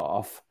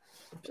behalf.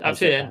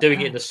 Absolutely, and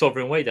doing it in the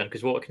sovereign way, Dan,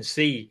 because what I can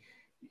see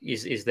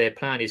is their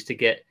plan is to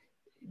get.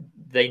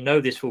 They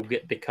know this will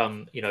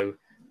become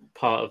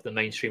part of the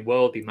mainstream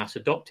world, be mass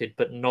adopted,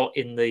 but not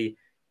in the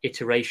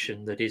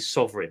iteration that is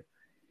sovereign.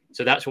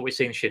 So that's what we're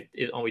seeing shift,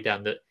 aren't we,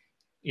 Dan? That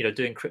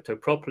doing crypto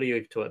properly,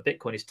 or to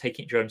Bitcoin, is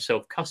taking it to your own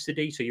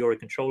self-custody, so you're in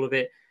control of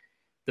it.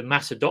 The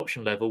mass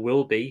adoption level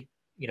will be,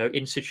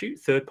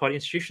 third-party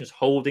institutions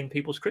holding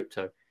people's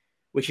crypto,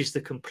 which is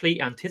the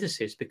complete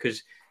antithesis,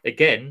 because,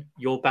 again,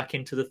 you're back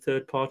into the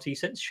third-party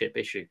censorship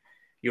issue.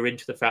 You're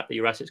into the fact that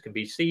your assets can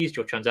be seized,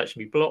 your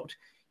transaction be blocked,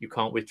 you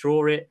can't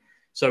withdraw it.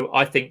 So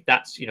I think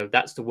that's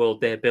the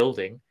world they're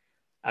building,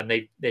 and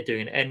they're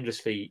doing an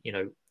endlessly,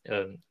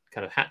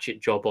 kind of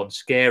hatchet job on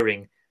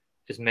scaring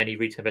as many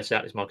retail investors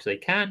out as much as they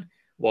can,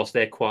 whilst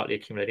they're quietly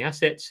accumulating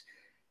assets.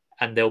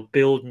 And they'll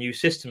build new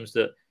systems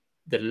that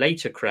the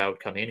later crowd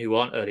come in, who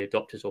aren't early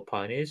adopters or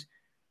pioneers,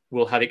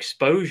 will have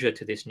exposure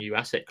to this new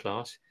asset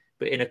class,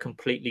 but in a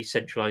completely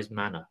centralized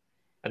manner.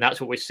 And that's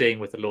what we're seeing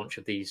with the launch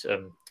of these,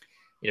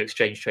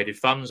 exchange traded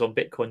funds on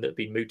Bitcoin that have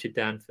been mooted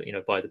down for,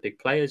 by the big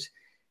players,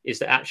 is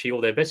that actually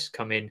all their investors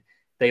come in,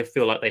 they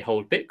feel like they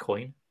hold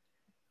Bitcoin,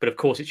 but of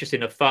course it's just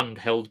in a fund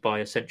held by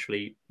a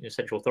central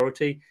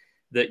authority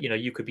that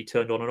you could be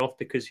turned on and off,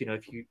 because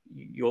if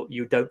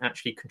you don't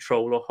actually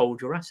control or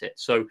hold your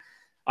assets. So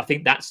I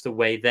think that's the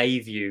way they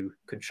view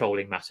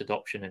controlling mass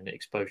adoption and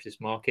exposure to this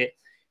market,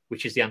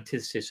 which is the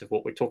antithesis of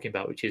what we're talking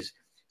about, which is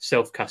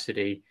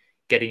self-custody,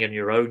 getting on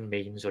your own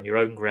means, on your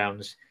own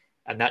grounds.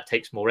 And that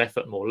takes more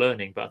effort, more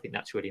learning, but I think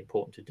that's really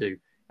important to do.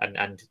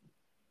 And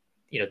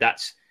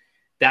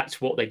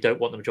that's what they don't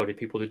want the majority of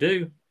people to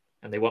do.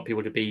 And they want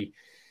people to be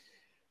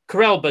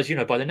corralled, by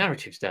the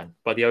narratives, Dan,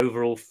 by the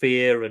overall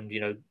fear, and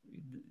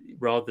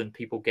rather than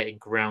people getting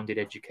grounded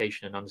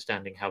education and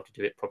understanding how to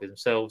do it properly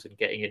themselves and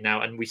getting in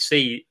now. And we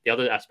see the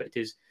other aspect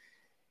is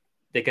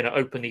they're going to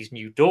open these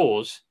new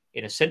doors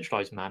in a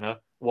centralized manner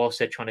whilst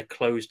they're trying to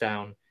close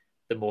down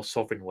the more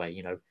sovereign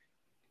way,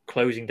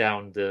 closing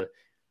down the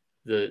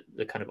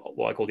kind of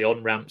what I call the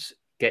on-ramps,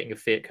 getting a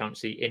fiat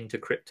currency into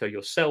crypto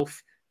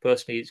yourself.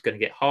 Personally, it's going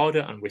to get harder,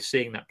 and we're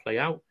seeing that play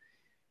out.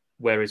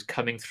 Whereas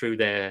coming through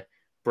their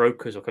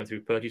brokers or coming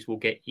through purchase will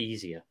get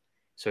easier.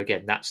 So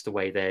again, that's the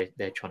way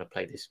they're trying to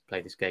play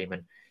this game,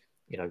 and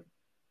and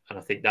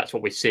I think that's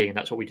what we're seeing, and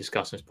that's what we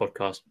discuss in this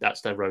podcast.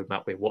 That's the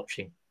roadmap we're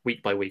watching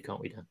week by week,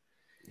 aren't we, Dan?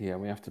 Yeah,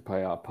 we have to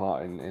play our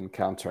part in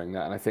countering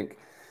that, and I think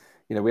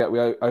we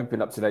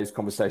opened up today's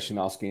conversation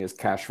asking, is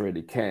cash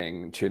really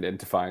king? Tune in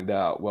to find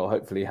out. Well,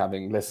 hopefully,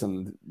 having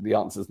listened, the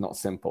answer is not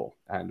simple.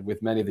 And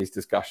with many of these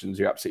discussions,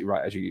 you're absolutely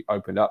right, as you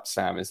opened up,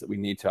 Sam, is that we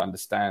need to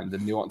understand the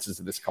nuances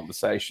of this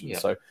conversation.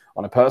 Yep. So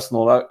on a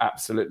personal note,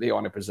 absolutely, I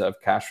want to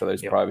preserve cash for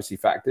those privacy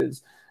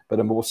factors.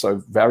 But I'm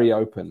also very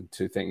open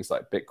to things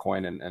like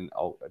Bitcoin and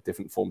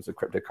different forms of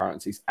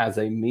cryptocurrencies as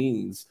a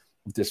means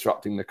of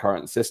disrupting the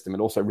current system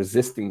and also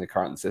resisting the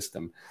current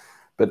system.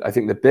 But I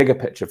think the bigger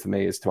picture for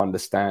me is to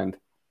understand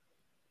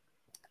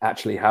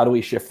actually how do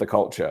we shift the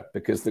culture,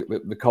 because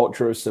the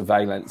culture of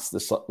surveillance,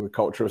 the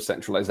culture of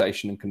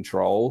centralization and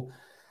control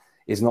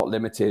is not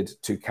limited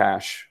to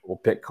cash or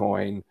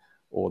Bitcoin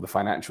or the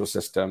financial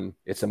system.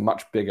 It's a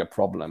much bigger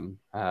problem,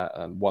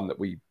 and one that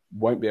we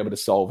won't be able to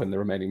solve in the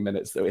remaining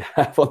minutes that we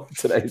have on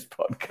today's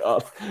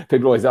podcast.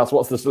 People always ask,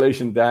 what's the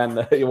solution, Dan?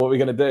 What are we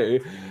going to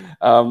do?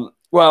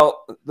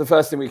 Well, the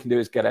first thing we can do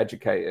is get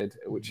educated,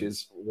 which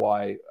is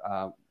why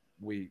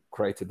we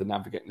created the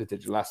Navigating the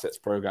Digital Assets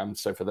program.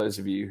 So for those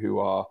of you who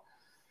are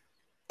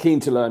keen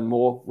to learn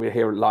more, we're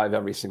here live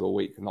every single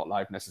week. Not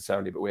live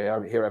necessarily, but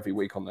we're here every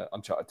week on the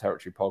Uncharted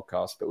Territory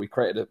podcast. But we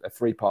created a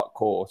 3-part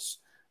course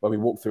where we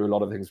walk through a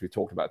lot of the things we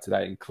talked about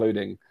today,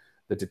 including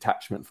the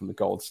detachment from the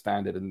gold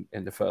standard. And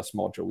in the first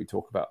module, we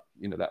talk about,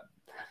 that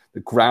the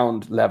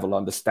ground level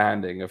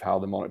understanding of how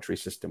the monetary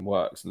system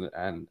works and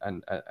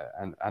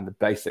the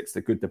basics,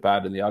 the good, the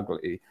bad, and the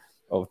ugly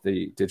of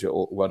the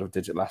digital world of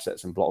digital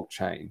assets and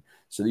blockchain,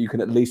 so that you can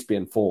at least be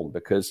informed.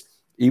 Because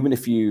even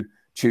if you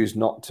choose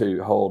not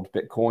to hold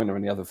Bitcoin or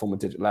any other form of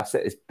digital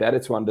asset, it's better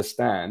to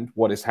understand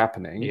what is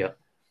happening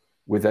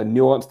with a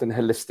nuanced and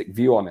holistic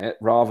view on it,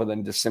 rather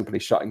than just simply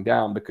shutting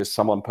down because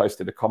someone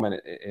posted a comment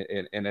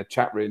in a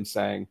chat room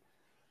saying,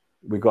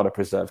 we've got to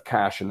preserve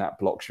cash, and that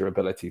blocks your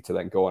ability to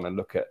then go on and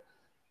look at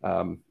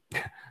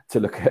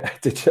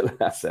digital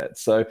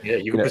assets. So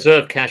you can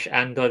preserve cash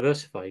and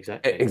diversify.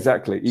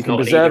 Exactly. You can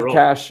preserve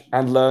cash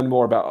and learn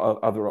more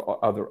about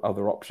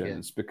other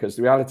options, because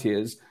the reality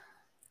is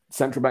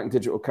central bank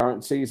digital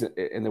currencies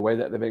in the way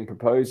that they're being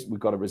proposed, we've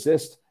got to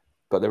resist,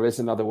 but there is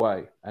another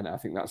way. And I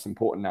think that's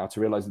important now to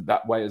realize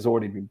that way has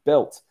already been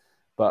built,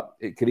 but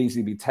it could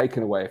easily be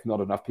taken away if not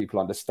enough people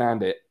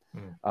understand it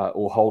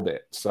or hold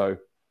it. So,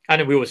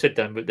 and we always said,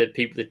 Dan, that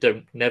people that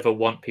don't never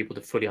want people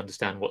to fully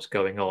understand what's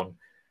going on,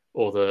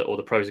 or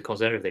the pros and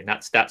cons and everything.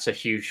 That's a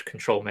huge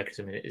control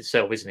mechanism in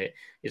itself, isn't it?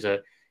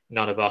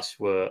 None of us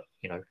were,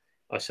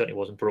 I certainly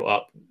wasn't brought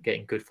up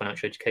getting good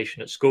financial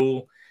education at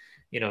school,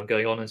 and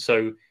going on. And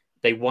so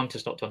they want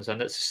us not to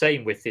understand. That's the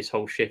same with this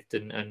whole shift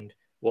and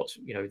what's,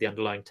 the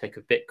underlying take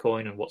of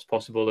Bitcoin and what's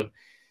possible. And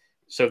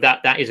so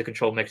that is a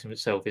control mechanism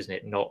itself, isn't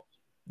it? Not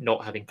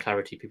having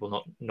clarity,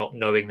 people not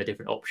knowing the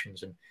different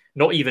options, and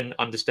not even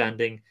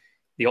understanding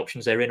the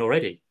options they're in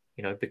already,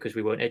 because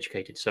we weren't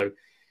educated. So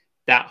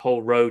that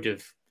whole road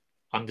of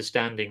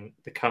understanding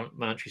the current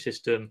monetary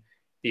system,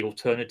 the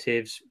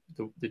alternatives,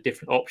 the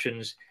different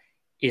options,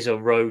 is a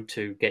road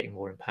to getting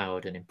more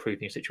empowered and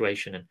improving your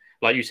situation. And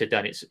like you said,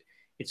 Dan, it's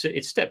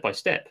step by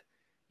step.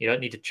 You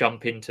don't need to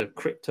jump into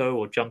crypto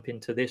or jump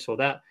into this or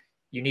that.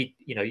 You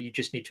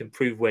just need to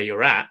improve where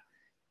you're at,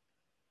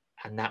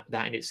 and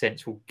that in its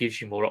sense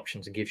gives you more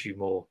options and gives you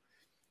more.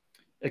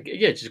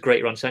 It's just a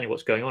greater understanding of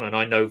what's going on. And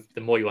I know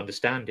the more you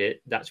understand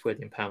it, that's where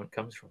the empowerment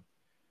comes from.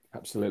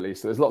 Absolutely.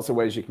 So there's lots of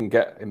ways you can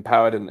get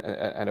empowered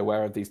and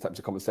aware of these types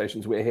of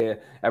conversations. We're here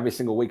every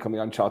single week on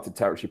the Uncharted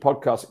Territory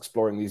podcast,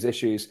 exploring these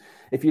issues.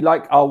 If you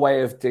like our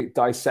way of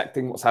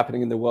dissecting what's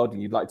happening in the world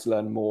and you'd like to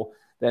learn more,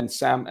 then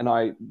Sam and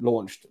I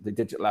launched the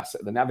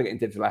Navigating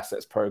Digital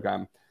Assets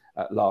program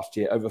last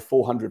year. Over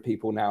 400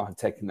 people now have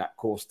taken that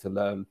course to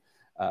learn.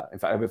 In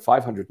fact, over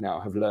 500 now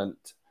have learned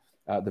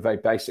the very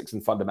basics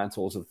and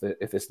fundamentals of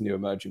this new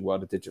emerging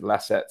world of digital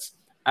assets,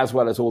 as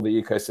well as all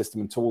the ecosystem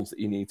and tools that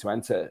you need to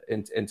enter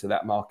into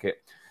that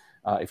market.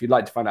 If you'd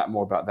like to find out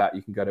more about that,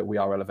 you can go to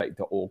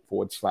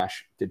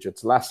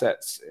weareelevate.org/digital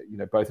assets.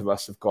 Both of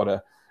us have got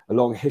a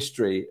long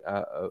history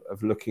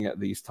of looking at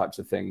these types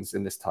of things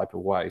in this type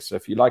of way. So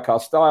if you like our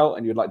style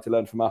and you'd like to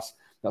learn from us,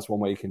 that's one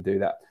way you can do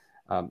that.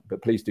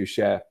 But please do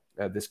share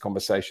this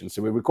conversation.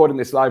 So we're recording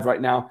this live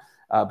right now,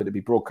 but it'll be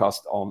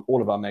broadcast on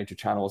all of our major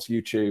channels,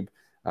 YouTube,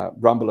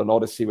 Rumble and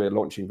Odyssey. We're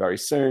launching very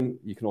soon.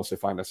 You can also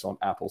find us on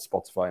Apple,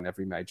 Spotify, and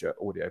every major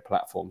audio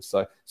platform.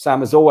 So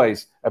Sam, as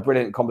always, a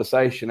brilliant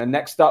conversation. And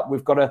next up,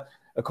 we've got a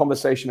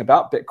conversation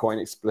about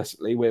Bitcoin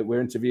explicitly.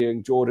 We're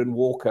interviewing Jordan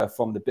Walker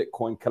from the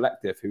Bitcoin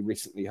Collective, who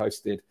recently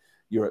hosted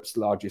Europe's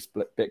largest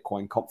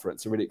Bitcoin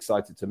conference. I'm really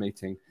excited to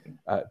meeting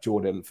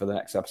Jordan for the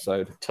next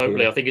episode.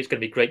 Totally. I think it's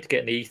going to be great to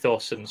get an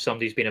ethos and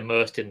somebody who's been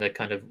immersed in the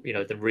kind of,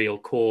 the real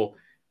core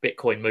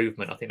Bitcoin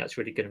movement. I think that's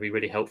really going to be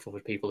really helpful for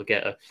people to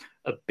get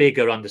a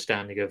bigger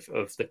understanding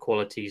of the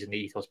qualities and the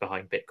ethos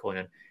behind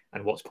Bitcoin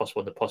and what's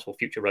possible in the possible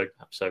future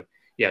roadmap. So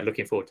yeah,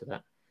 looking forward to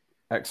that.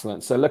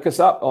 Excellent. So look us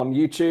up on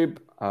YouTube,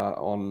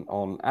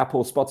 on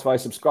Apple, Spotify,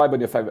 subscribe on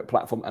your favorite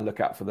platform, and look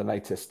out for the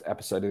latest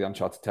episode of the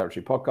Uncharted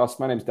Territory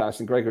podcast. My name is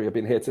Dennison Gregory. I've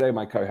been here today,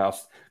 my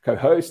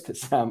co-host,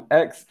 Sam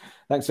X.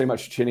 Thanks so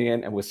much for tuning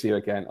in, and we'll see you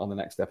again on the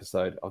next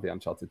episode of the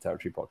Uncharted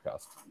Territory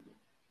podcast.